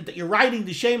statement that you're writing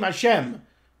the Shem Hashem,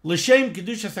 L'Shem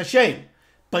Kedushas Hashem,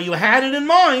 but you had it in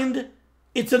mind,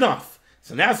 it's enough.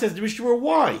 So now says the Mishnah Berurah,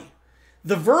 why?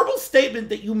 The verbal statement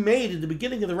that you made at the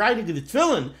beginning of the writing of the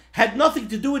Tefillin had nothing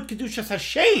to do with Kedushas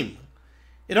Hashem.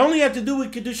 It only had to do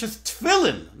with Kedushas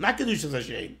Tefillin, not Kedushas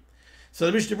Hashem. So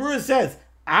the Mishnah Berurah says,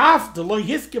 after lo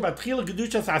hisker batchila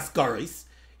Kedushas Askaris,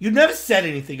 you never said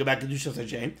anything about Kedushas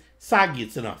Hashem, Sagi,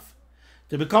 it's enough.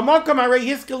 To become Makam Arei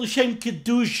Hisker L'Shem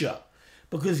Kedusha,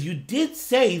 because you did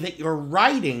say that you're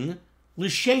writing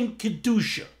L'Shem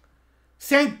Kedusha,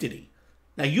 sanctity.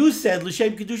 Now you said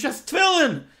L'Shem Kedushas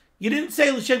Tefillin. You didn't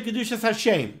say L'Shem Kedushas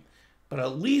Hashem. But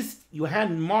at least you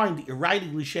had in mind that you're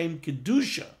writing L'Shem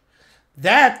Kedusha.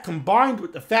 That, combined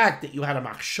with the fact that you had a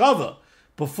machshava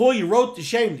before you wrote the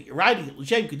Shem, that you're writing it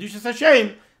L'Shem Kedushas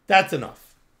Hashem, that's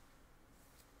enough.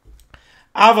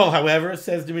 Aval, however,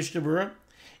 says the Mishnah Berurah,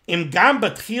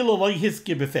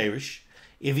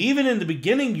 if even in the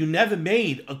beginning you never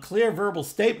made a clear verbal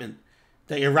statement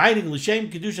that you're writing L'Shem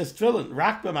Kedushas Tefillin,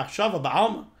 rak b'machshava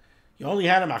ba'alma, you only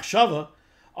had a machshava,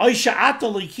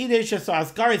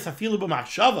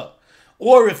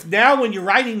 or if now when you're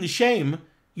writing the Shem,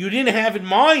 you didn't have in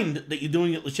mind that you're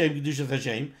doing it L'Shem Kedushas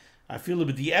Hashem, afilu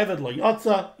b'di'evet lo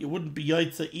yotza, you wouldn't be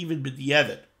yotza even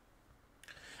b'di'evet.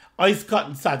 Ois cut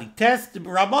and Sadi test, the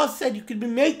Ramah said you could be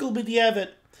mekel b'di'evet.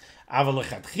 But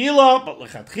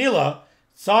lechatchila,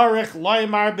 tzarech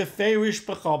loymar beferish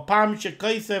b'chol pam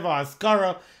shekaisev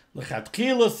ha'askara.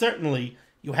 Lechatchila, certainly,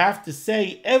 you have to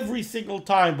say every single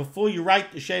time before you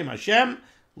write the Shem Hashem,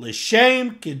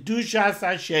 L'Shem Kedushas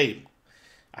Hashem.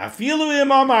 Afilu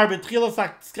im amar b'tchilas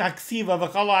haksiva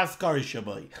v'chol ha'askara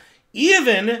shabai.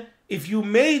 Even if you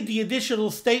made the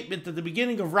additional statement at the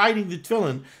beginning of writing the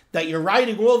Tefillin that you're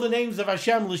writing all the names of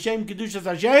Hashem, L'Shem Kedushas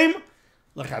Hashem,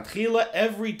 L'chatchila,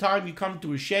 every time you come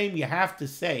to a Shem, you have to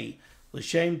say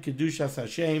L'Shem Kedushas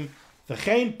Hashem,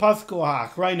 V'chein Pasku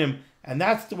ha'achrayim, and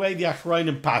that's the way the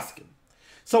achrayim paskin.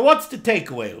 So what's the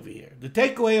takeaway over here? The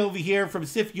takeaway over here from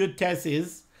Sif Yud Tes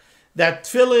is that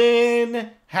Tefillin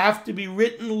have to be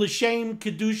written L'Shem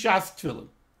Kedushas Tefillin.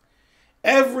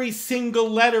 Every single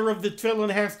letter of the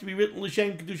Tefillin has to be written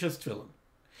L'Shem Kedushas Tefillin.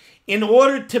 In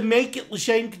order to make it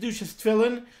L'Shem Kedushas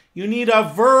Tefillin, you need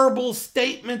a verbal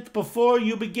statement before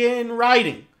you begin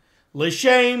writing.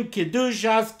 L'Shem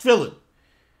Kedushas Tefillin.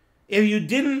 If you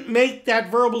didn't make that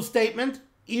verbal statement,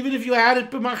 even if you had it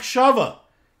b'machshava,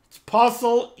 it's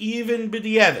possible even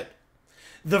b'di'evet.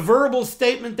 The verbal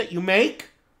statement that you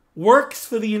make works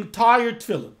for the entire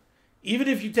Tefillin. Even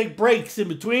if you take breaks in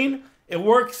between, it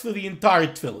works for the entire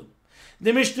Tefillin.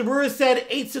 The Mishnah Berurah said,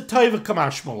 Eitz Tova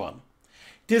kamash malan.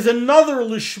 There's another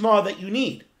lishma that you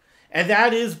need. And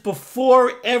that is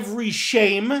before every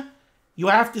Shem, you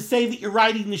have to say that you're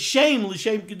writing the Shem,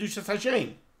 L'Shem Kedushas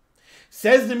Hashem.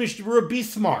 Says the Mishnah Berurah, be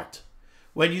smart.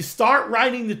 When you start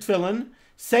writing the Tefillin,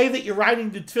 say that you're writing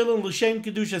the Tefillin, L'Shem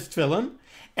Kedushas Tefillin,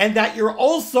 and that you're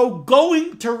also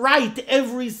going to write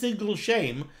every single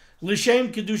Shem,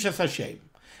 L'Shem Kedushas Hashem.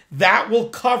 That will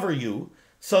cover you,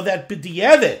 so that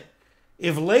b'di'evet,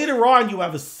 if later on you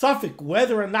have a suffix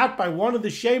whether or not by one of the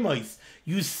Shemos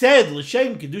you said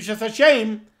L'Shem Kedushas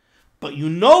Hashem, but you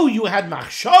know you had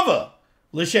machshava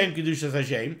L'Shem Kedushas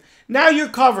Hashem, now you're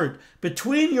covered.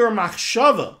 Between your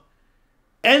machshava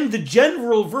and the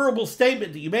general verbal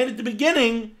statement that you made at the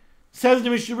beginning, says the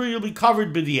Mishnah Berurah, you'll be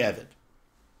covered b'di'evet.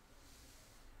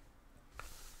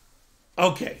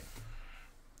 Okay.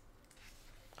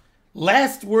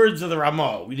 Last words of the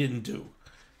Ramah we didn't do.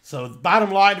 So the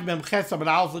bottom line of Mem Ches Amud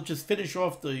Aleph, let's just finish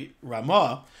off the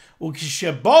Ramah.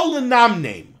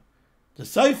 Name. The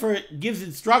Sefer gives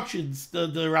instructions,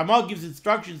 the Ramah gives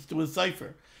instructions to a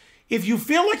Sefer. If you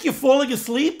feel like you're falling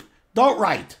asleep, don't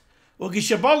write.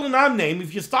 Name,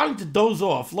 if you're starting to doze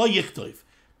off, lo yichtov,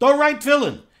 don't write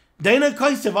tefillin. Deina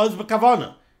kosev oz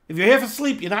b'kavana. If you're half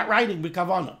asleep, you're not writing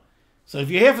b'kavana. So if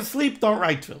you're half asleep, don't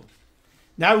write tefillin.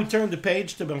 Now we turn the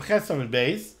page to Mem Ches Amud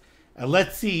Beis, and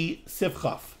let's see Sif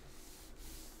Chaf.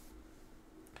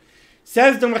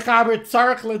 Says the Mechaber,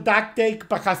 tzarech ledakdek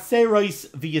b'chaseros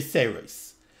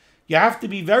v'yaseros. You have to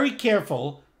be very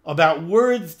careful about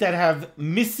words that have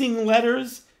missing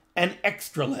letters and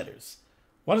extra letters.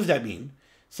 What does that mean?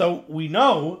 So we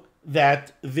know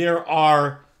that there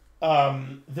are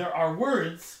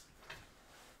words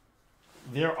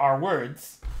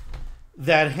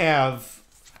that have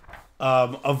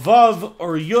a vav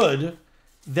or a yud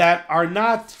that are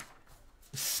not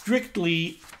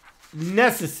strictly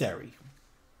necessary.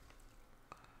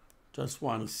 Just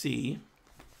want to see.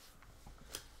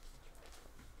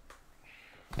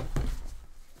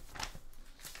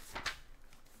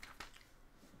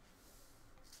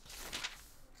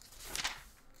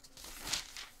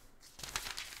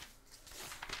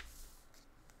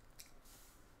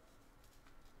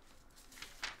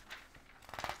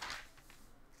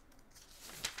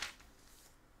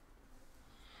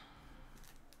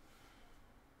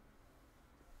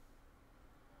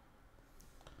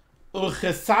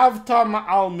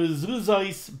 Al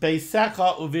Mezuzos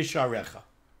beisecha uvisharecha.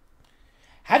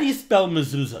 How do you spell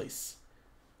Mezuzos?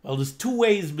 Well, there's two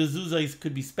ways Mezuzos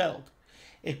could be spelled.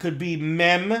 It could be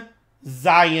Mem,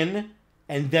 Zayin,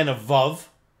 and then a Vav.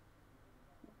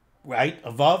 Right?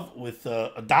 A Vav with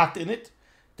a dot in it.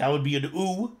 That would be an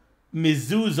U,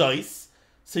 Mezuzos.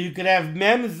 So you could have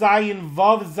Mem, Zayin,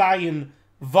 Vav,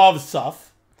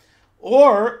 Saf.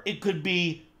 Or it could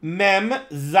be Mem,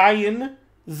 Zayin,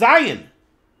 Zayin.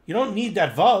 You don't need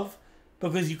that Vav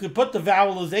because you could put the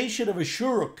vowelization of a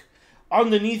Shuruk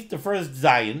underneath the first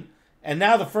Zayin, and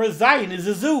now the first Zayin is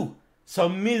a Zu. So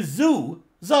Mizu,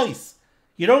 Zois.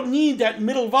 You don't need that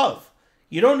middle Vav.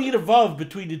 You don't need a Vav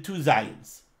between the two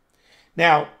Zayins.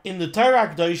 Now, in the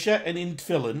Torah Kedosha and in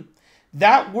Tefillin,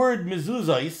 that word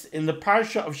Mezuzos in the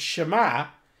Parsha of Shema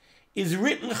is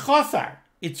written Chosar.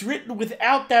 It's written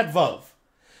without that Vav.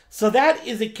 So that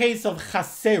is a case of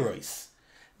Chaseros.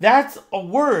 That's a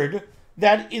word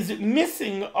that is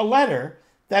missing a letter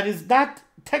that is not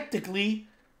technically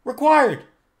required.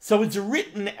 So it's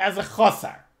written as a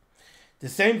chosar. The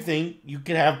same thing you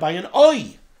can have by an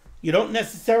oi. You don't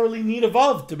necessarily need a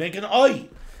vav to make an oi.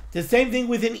 The same thing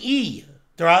with an e.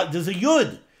 There's a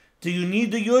yud. Do you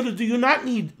need the yud or do you not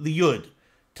need the yud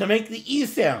to make the e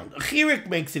sound? A chirik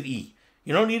makes an e.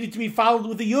 You don't need it to be followed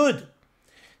with a yud.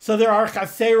 So there are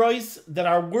chaseros that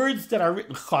are words that are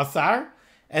written chosar,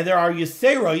 and there are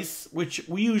yaseros, which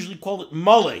we usually call it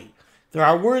mole. There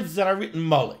are words that are written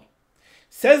mole.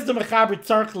 Says the Mechaber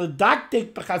tzarech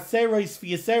ledakdek b'chaseros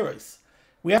v'yaseros.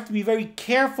 We have to be very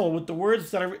careful with the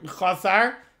words that are written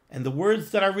chasar and the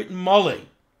words that are written mole.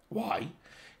 Why?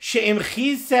 She'em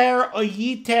chiser o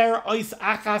yiter ois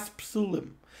achas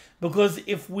psulim. Because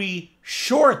if we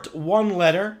short one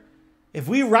letter, if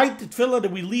we write the tefillah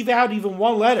and we leave out even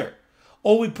one letter,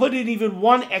 or we put in even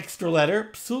one extra letter,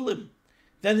 psulim,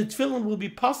 then the tefillin will be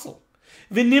puzzle.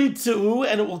 V'nimtzu,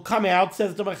 and it will come out,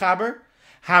 says the Mechaber,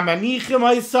 hamanichim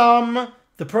oisam,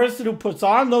 the person who puts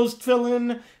on those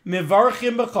tefillin,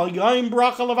 mivarchim b'chol yoim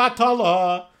bracha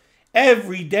levatala.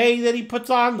 Every day that he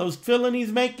puts on those tefillin,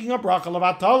 he's making a bracha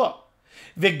levatala.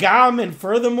 V'gam, and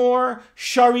furthermore,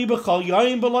 shari b'chol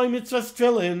yoim b'loy mitzvahs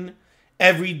tefillin.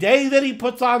 Every day that he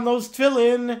puts on those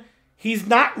tefillin, he's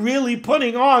not really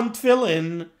putting on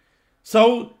tefillin.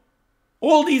 So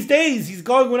all these days he's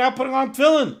going without putting on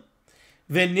tefillin.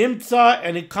 V'nimtza,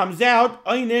 and it comes out,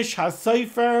 einish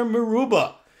ha-sofer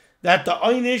merubah, that the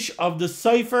einish of the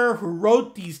sofer who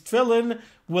wrote these tefillin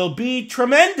will be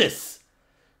tremendous.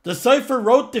 The sofer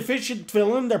wrote deficient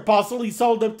tefillin, they're puzzle, he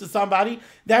sold them to somebody.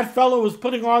 That fellow was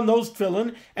putting on those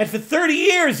tefillin, and for 30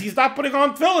 years he's not putting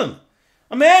on tefillin.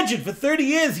 Imagine, for 30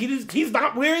 years he's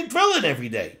not wearing tefillin every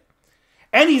day.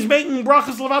 And he's making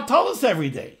brachas levatalos every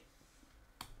day.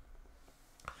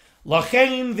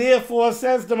 Lachein, therefore,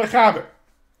 says the Mechaber,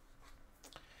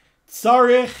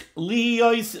 tzarech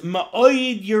liyos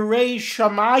ma'oid Yirei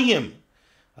Shamayim.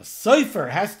 A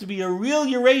sofer has to be a real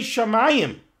Yirei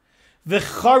Shamayim.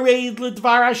 V'chareid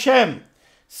l'dvar Hashem.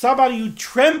 Somebody who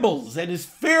trembles and is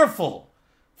fearful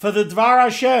for the dvar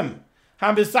Hashem.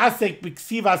 Hamisasek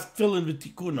b'ksivas tefillin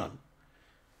v'tikunan.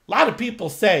 A lot of people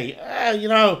say,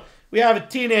 We have a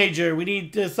teenager. We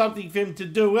need something for him to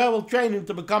do. Well, we'll train him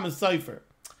to become a sofer.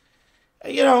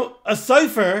 You know, a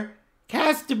sofer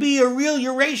has to be a real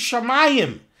Yirei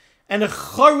Shamayim and a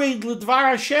chored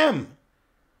l'dvar Hashem.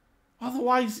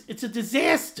 Otherwise, it's a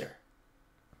disaster.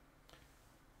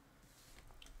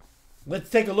 Let's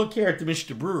take a look here at the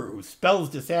Mishnah Berurah, who spells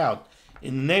this out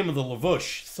in the name of the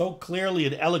Lavush so clearly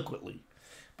and eloquently.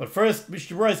 But first,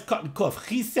 Mishnah Berurah is cut and kuf.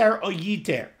 Chiser or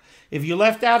yiter. If you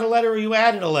left out a letter or you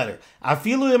added a letter.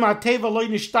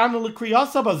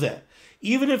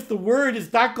 Even if the word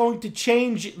is not going to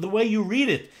change the way you read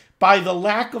it by the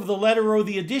lack of the letter or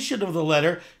the addition of the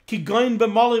letter, like a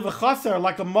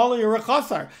mali or a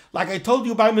chasar, like I told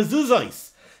you by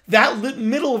Mezuzos. That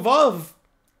middle vav,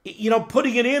 you know,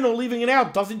 putting it in or leaving it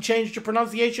out doesn't change the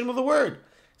pronunciation of the word.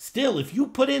 Still, if you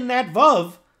put in that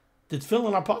vav, the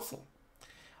tefillin apostle.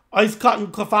 Ois cotton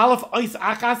kofalef, ois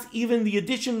achas, even the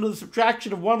addition or the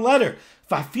subtraction of one letter.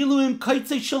 Vafiluim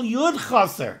kaitze shel yud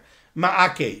chaser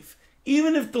ma'akev.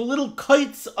 Even if the little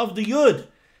kites of the yud,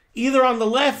 either on the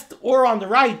left or on the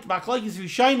right, machlokes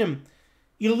rishonim,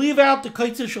 you leave out the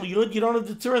kaitze shel yud, you don't have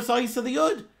the tzuras ois of the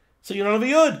yud. So you don't have a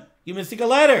yud. You're missing a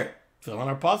letter. Tefillin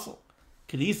apostle.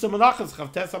 Kedisa menachas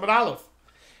chavtes amud aleph.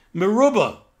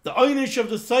 Meruba. The oynish of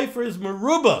the cipher is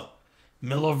meruba.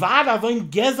 Milovad avon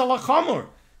gezel achamor.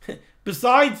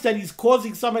 Besides that he's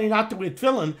causing somebody not to wear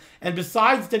tefillin, and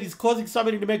besides that he's causing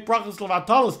somebody to make brachas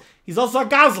levatalos, he's also a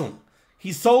gazlan.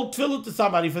 He sold tefillin to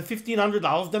somebody for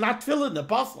 $1,500. They're not tefillin, they're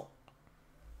apostle.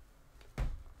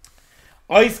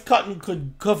 Ois cotton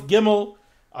could kuf gimel.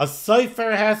 A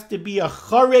cipher has to be a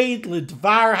chored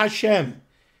l'dvar Hashem.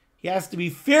 He has to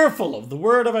be fearful of the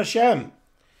word of Hashem.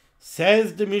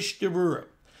 Says the Mishnah Berurah.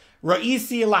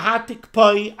 Ra'isi lahatik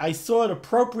pai. I saw it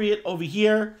appropriate over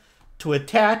here to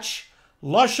attach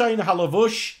Lashain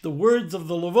halavush, the words of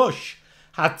the lavush,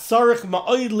 hatzarich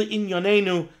ma'oid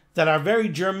le'inyonenu, that are very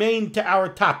germane to our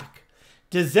topic.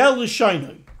 Dezel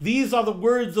l'shainoi, these are the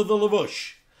words of the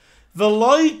lavush.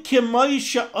 V'loi kimoi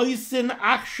she'oisin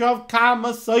achshav kama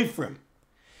sofrim,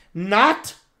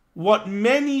 not what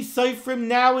many sofrim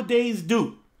nowadays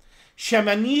do.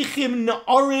 Shemanichim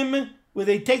na'orim, where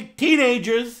they take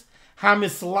teenagers,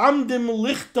 hamislamdim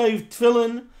lichtov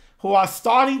tefillin, who are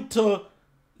starting to,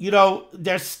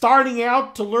 they're starting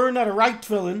out to learn how to write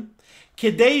tefillin.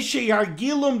 Kedei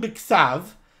sheyargilum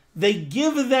b'ksav, they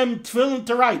give them tefillin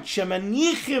to write.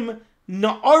 Shemanichim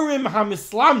na'orim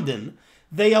hamislamdin,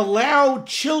 they allow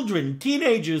children,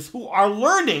 teenagers who are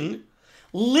learning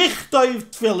lichtov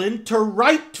tefillin, to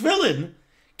write tefillin,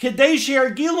 kedei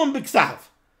sheyargilum b'ksav,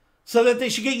 so that they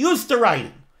should get used to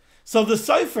writing. So the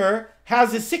sofer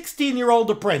has a 16-year-old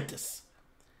apprentice,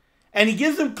 and he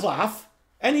gives him klaf,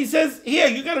 and he says, here,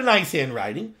 you got a nice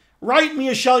handwriting. Write me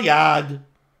a shal yad.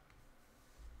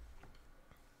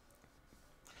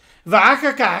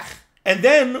 V'achakach, and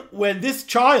then when this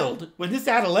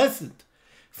adolescent,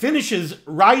 finishes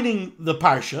writing the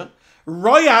parsha,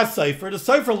 roya sofer, the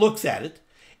sofer looks at it,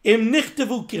 im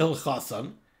nichtevu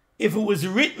k'hilchasan, if it was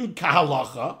written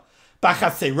kahalacha,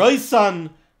 b'chaseroisan,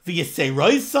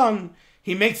 v'yaseroisan,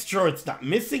 he makes sure it's not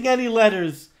missing any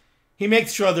letters. He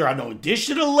makes sure there are no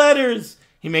additional letters.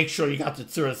 He makes sure you got the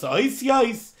tzuras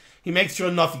ha'ois. He makes sure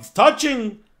nothing's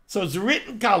touching. So it's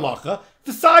written kalacha,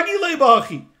 v'sagi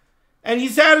le'bachi. And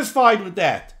he's satisfied with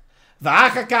that.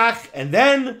 V'achakach, and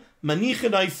then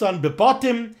manichin oisan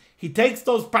bebatim. He takes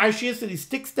those parshiyos and he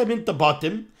sticks them into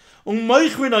batim.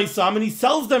 U'moichrin oisam, and he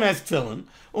sells them as tefillin.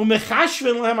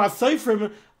 U'mechashvin lehem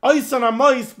ha'sofrim oisan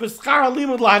ha'mois b'schar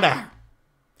limud la'anar.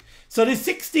 So the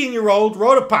 16-year-old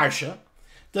wrote a parsha.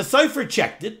 The sofer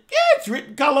checked it. Yeah, it's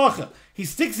written kalacha. He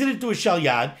sticks it into a shal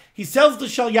yad. He sells the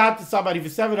shal yad to somebody for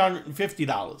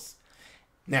 $750.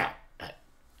 Now,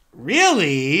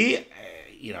 really,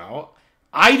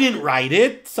 I didn't write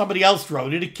it. Somebody else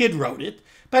wrote it. A kid wrote it.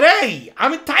 But hey,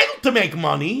 I'm entitled to make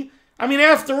money. I mean,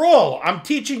 after all, I'm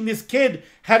teaching this kid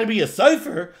how to be a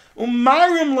sofer.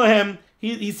 Umarim lehem,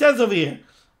 he says over here,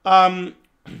 umechashvin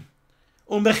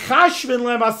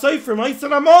lehem ha-sofrim oisan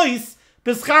ha-mois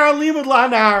b'schar limud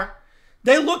la'anar.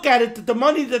 They look at it that the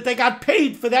money that they got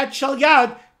paid for that shal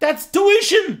yad, that's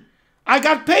tuition. I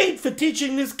got paid for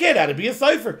teaching this kid how to be a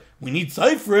sofer. We need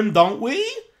sofrim, don't we?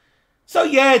 So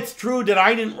yeah, it's true that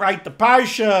I didn't write the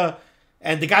parsha,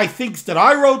 and the guy thinks that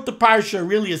I wrote the parsha.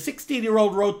 Really, a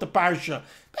 16-year-old wrote the parsha.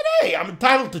 But hey, I'm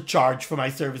entitled to charge for my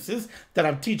services, that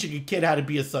I'm teaching a kid how to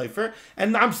be a sofer,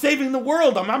 and I'm saving the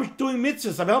world. I'm doing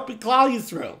mitzvahs. I'm helping Klal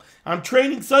Yisrael. I'm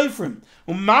training Sofrim.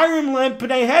 Umarim lem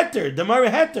pnei heter, demar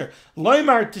heter.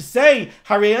 Loimar, to say,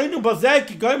 Hareinu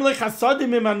bazek, goim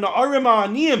lechasadim im an-na'arim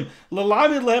ha'aniyim,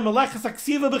 lelamid lehem alechas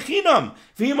aksiva b'chinam,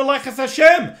 v'im alechas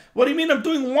Hashem. What do you mean? I'm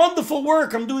doing wonderful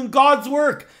work. I'm doing God's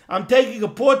work. I'm taking a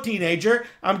poor teenager.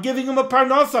 I'm giving him a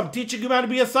parnasa. I'm teaching him how to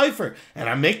be a sofer. And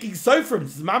I'm making Sofrim.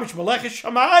 This is mamish Yirei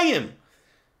Shamayim.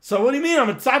 So what do you mean? I'm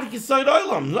a tzaddik yesod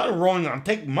olam. I'm not wrong. I'm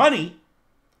taking money.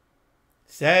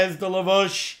 Says the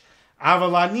Lavush,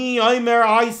 Avalani Omer,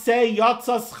 I say,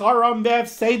 Yatzas Charam Bev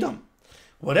Sedam.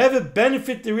 Whatever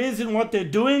benefit there is in what they're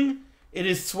doing, it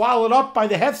is swallowed up by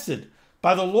the hefsid,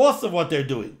 by the loss of what they're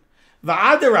doing.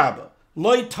 Va'adarabba,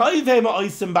 Loi Toivem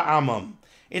Oisim Ba'amam.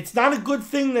 It's not a good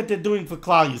thing that they're doing for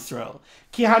Klal Yisrael.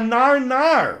 Ki hanar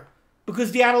nar,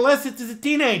 because the adolescent is a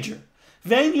teenager.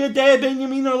 Vein Yodei Ben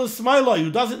Yamino L'Smailo, who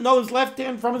doesn't know his left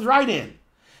hand from his right hand.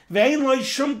 Vein Loi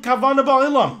Shum Kavana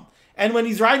Ba'ilam. And when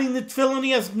he's writing the tefillin,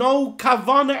 he has no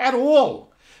kavana at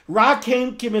all.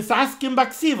 Rakein kimisaskim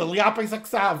baksiva liapes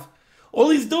aksav. All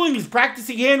he's doing is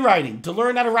practicing handwriting to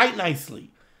learn how to write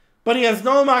nicely. But he has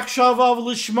no machshava of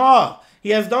lishma. He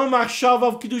has no machshava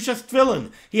of kedushas tefillin.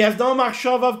 He has no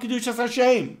machshava of kedushas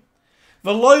Hashem.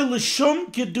 V'loy l'shum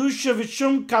kedusha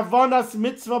v'shum kavanas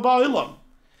mitzvah ba'ilam.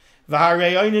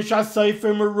 V'harei oynish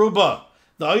ha-sofer meruba.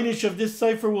 The oynish of this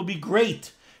sofer will be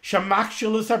great.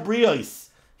 Shamachshalus habriyos.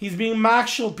 He's being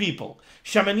machshel people.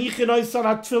 Shamanichin oisan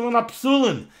ha-tefillin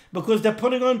ha-psulin. Because they're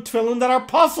putting on tefillin that are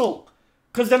puzzle.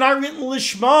 Because they're not written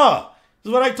lishma.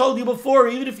 This is what I told you before.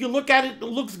 Even if you look at it, it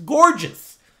looks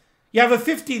gorgeous. You have a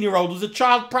 15-year-old who's a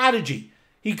child prodigy.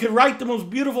 He could write the most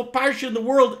beautiful parsha in the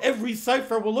world. Every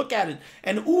cipher will look at it.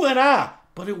 And ooh and ah.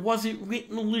 But it wasn't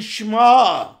written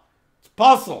lishma. It's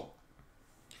puzzle.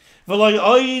 V'loy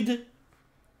oid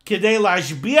kedei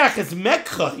lashbiach es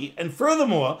mekchai. And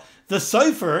furthermore, the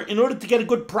sofer, in order to get a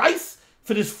good price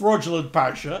for this fraudulent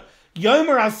parsha,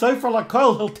 Yomer ha-sofer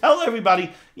lakol, he'll tell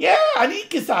everybody, yeah, ani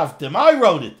kisaftim, I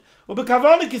wrote it.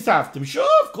 Ubekavana kisaftim, sure,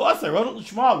 of course, I wrote it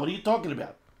l'shma, what are you talking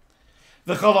about?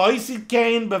 V'chol ha'osid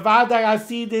kein, bevadai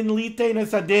asidin litein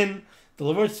esadin. The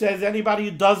Lord says, anybody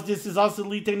who does this is also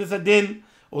litein esadin.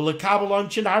 Ulekabel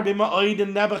onchin harbi ma'oid,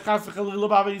 and nebechas v'chalil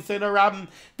b'avay yisayna rabim,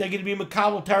 they're going to be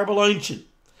makabel terrible onchin.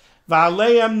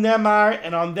 Va'aleim nemar,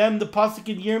 and on them the pasuk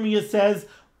in Yirmiyah says,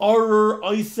 Orur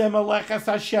oisem alechas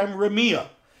Hashem remiyah.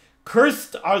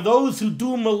 Cursed are those who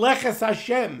do melechas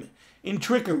Hashem in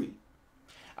trickery.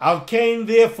 Al kain,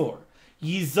 therefore,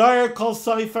 yizar kol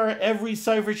sofer, every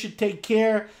sofer should take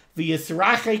care,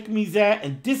 v'yisrachek mizeh,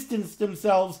 and distance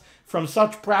themselves from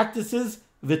such practices,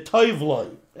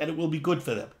 v'toivloi, and it will be good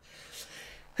for them.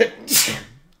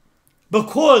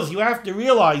 Because you have to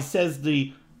realize, says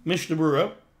the Mishnah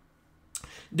Berurah,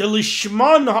 the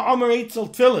lishman ha'amar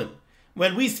eitzel tefillin.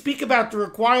 When we speak about the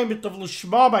requirement of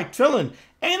lishma by tefillin,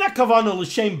 ain't a kavanah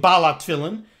l'shem bala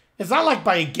tefillin. It's not like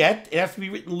by a get. It has to be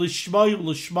written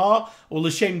lishma or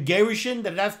l'shem gerishin,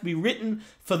 that it has to be written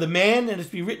for the man and it has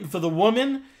to be written for the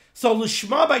woman. So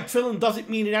lishma by tefillin doesn't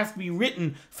mean it has to be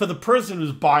written for the person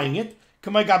who's buying it.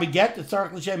 Kamay gabi get, it's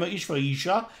rak l'shem ha'ish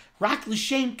v'isha. Rak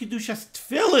l'shem kedushas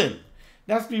tefillin.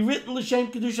 It has to be written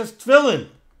l'shem kedushas tefillin.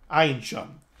 Ayin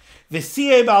sham.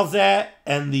 V'siyeh balzeh,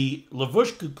 and the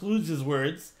Lavush concludes his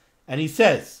words, and he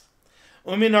says,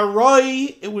 Umin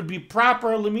aroi, it would be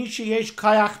proper, l'misha yesh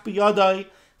kayach biyadai,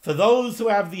 for those who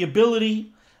have the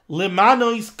ability,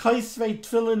 limanois kaisvei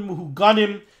tefillin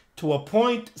muhuganim, to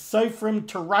appoint Sofrim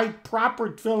to write proper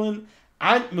tefillin,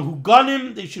 and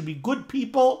muhuganim, they should be good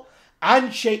people,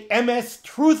 anshe emes,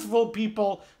 truthful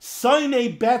people,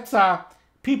 soinei betza,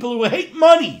 people who hate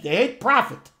money, they hate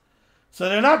profit. So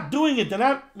they're not doing it. They're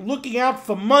not looking out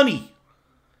for money.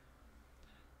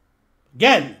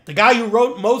 Again, the guy who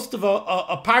wrote most of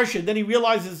a parsha, then he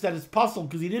realizes that it's puzzled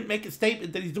because he didn't make a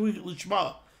statement that he's doing it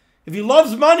l'shma. If he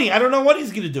loves money, I don't know what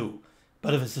he's going to do.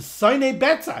 But if it's a soinei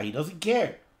betza, he doesn't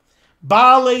care.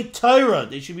 Baalei Torah,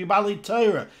 they should be Baalei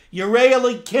Torah. Yirei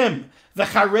Elokim,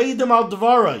 v'chareidim al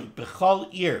dvaroi, b'chol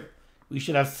ir. We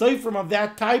should have Sofrim of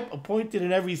that type appointed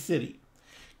in every city.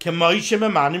 K'moishem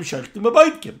emanim shochtim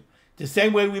abaytkim. The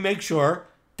same way we make sure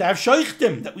to have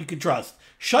shoichtim that we can trust.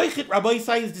 Shoichet, Rabbi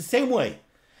Isai, is the same way.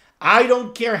 I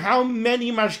don't care how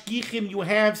many mashgichim you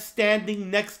have standing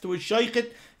next to a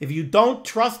shoichet. If you don't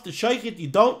trust the shoichet, you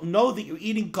don't know that you're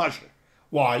eating kosher.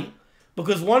 Why?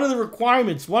 Because one of the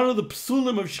requirements, one of the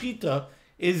psulim of shchita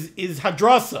is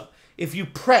hadrasa. If you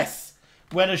press,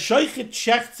 when a shoichet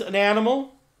shechts an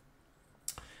animal,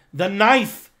 the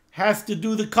knife has to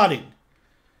do the cutting.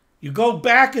 You go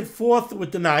back and forth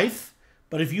with the knife,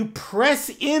 but if you press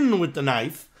in with the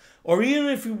knife, or even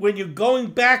if when you're going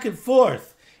back and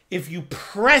forth, if you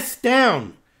press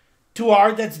down too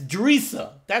hard, that's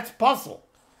drisa, that's puzzle.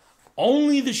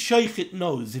 Only the shaykhit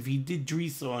knows if he did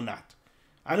drisa or not.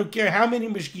 I don't care how many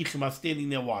mashgichim are standing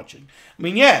there watching. I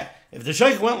mean, yeah, if the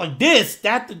shaykh went like this,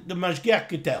 that the mashgiach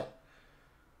could tell.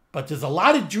 But there's a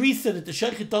lot of drisa that the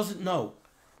shaykhit doesn't know,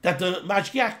 that the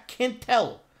mashgiach can't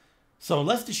tell. So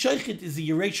unless the shaykhit is a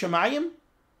Yirei Shamayim,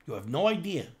 you have no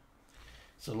idea.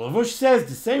 So Lavush says,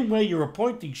 the same way you're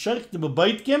appointing shaykh to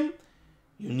bebaitkim,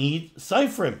 you need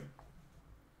Sofrim.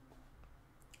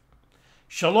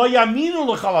 Shalo yaminu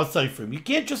l'chal Sofrim. You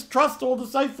can't just trust all the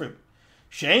Sofrim.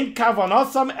 She'en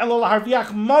kavanasam elo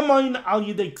l'harviach mamoin al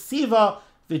yidei ksiva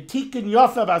v'tikin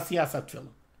yofa b'asiyas hatfilin.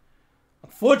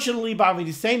 Unfortunately,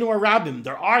 b'avidiseinu arabim,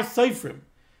 there are Sofrim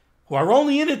who are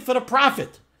only in it for the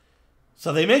profit.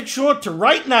 So they make sure to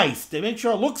write nice. They make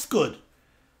sure it looks good.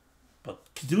 But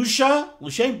Kedusha,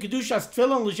 L'Shem Kedusha's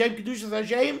Tefillin, L'Shem Kedusha's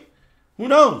Hashem, who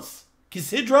knows?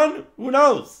 Kisidron, who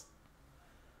knows?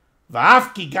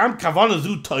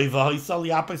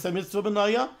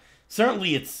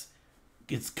 Certainly it's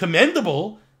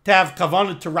commendable to have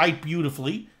kavanah to write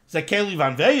beautifully. Zakeli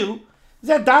van Veyu.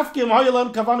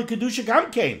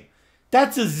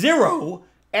 That's a zero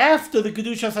after the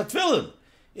Kedusha's Tefillin.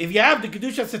 If you have the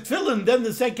Kedusha's Tefillin, then the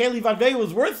Zakeli van Veyu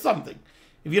is worth something.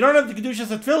 If you don't have the Kedusha's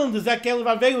Tefillin, the Zakeli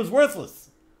van Veyu is worthless.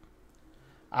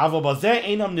 Avo bazeh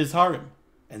einam nizharim.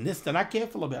 And this they're not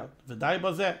careful about. V'dai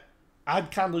bazeh.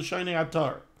 Ad kan l'shoinei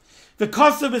HaTorah. The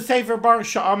Kosev is Sefer Bar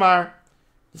Sha'amar.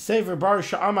 The Sefer Bar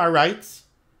Sha'amar writes,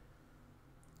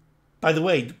 by the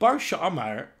way, the Bar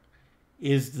Sha'amar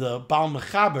is the Baal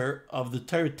Mechaber of the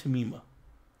Torah Temima,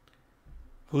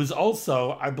 who is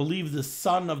also, I believe, the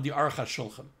son of the Aruch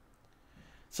HaShulchan.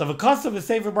 So the Kosev is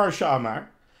Sefer Bar Sha'amar.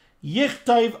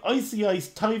 Yichtayv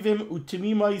oisiyais toivim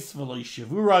utemimais v'lo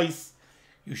shivurais.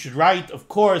 You should write, of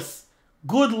course,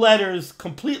 good letters,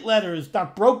 complete letters,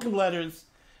 not broken letters.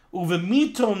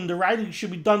 Uvemiton, the writing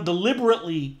should be done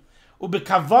deliberately.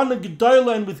 Ubekavana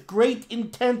gedola, and with great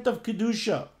intent of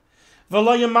kedusha.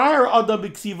 V'lo yamar adam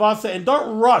b'ksivasa, and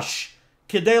don't rush.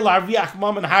 Kedei l'arviach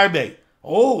mammon harbe.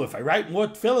 Oh, if I write more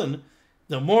tefillin,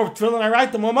 the more tefillin I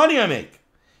write, the more money I make.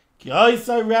 Because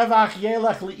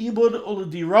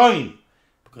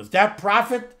that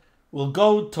profit will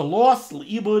go to loss,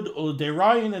 l'ibud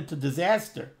u'dirayin, and to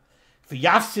disaster.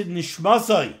 V'yafsid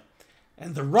nishmasai,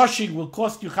 and the rushing will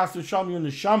cost you chas v'sham your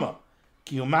neshama.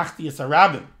 Ki yomachti es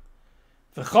harabim.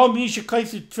 V'chol mi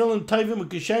shekaisu tefillin tovim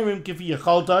u'kesherim kifi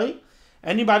yachaltai.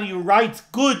 Anybody who writes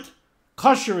good,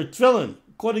 kosher tefillin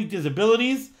according to his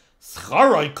abilities,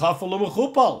 scharoi kafel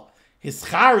u'mechupal. His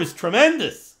schar is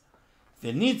tremendous.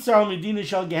 V'nitzar medina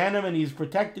shel Gehenim, and he is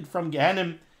protected from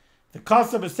Gehenim. The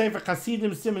Kosev of Sefer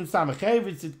Chasidim Siman Samachay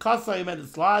v'tzit Kasa Yemed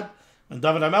Eslad. When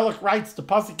David HaMelech writes the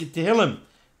pasuk in Tehillim,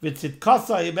 v'tzit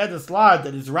Kasa Yemed Eslad,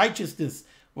 that his righteousness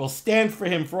will stand for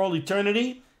him for all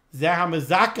eternity. Zeh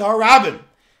HaMezakeh HaRabim,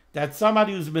 that's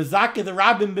somebody who's mezakeh the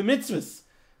Rabim b'mitzvahs.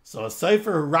 So a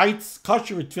sefer who writes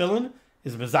kosher tefillin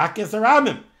is mezakeh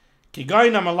HaRabim.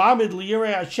 Kigoyin HaMalamed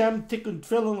L'Yirei Hashem Tikkun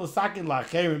Tefillin L'Sakin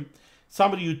L'Acherim.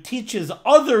 Somebody who teaches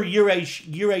other Yirei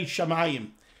Shamayim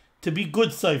to be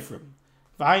good Sofrim.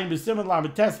 In Siman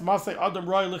Lamites, Adam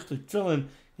Roy Licht Tefillin.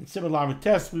 In Siman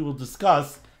Lamites, we will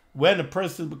discuss when a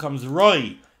person becomes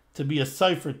Roy to be a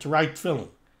Sofer to write Tefillin.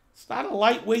 It's not a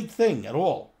lightweight thing at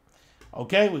all.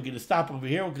 Okay, we're going to stop over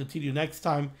here. We'll continue next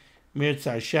time.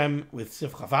 Mirza Hashem with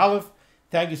Sif Chaf Aleph.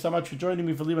 Thank you so much for joining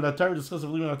me for limud HaTorah. Discuss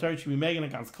of limud HaTorah should be megan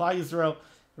against Klal Yisrael.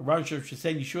 The Rosh should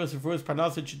say Yeshua Sefurus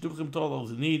Parnasset Shidduchim to all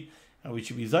those in need. And we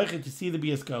should be zeicher to see the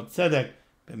Bias God Tzedek,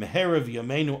 B'mehera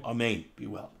v'yameinu, Amen. Be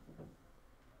well.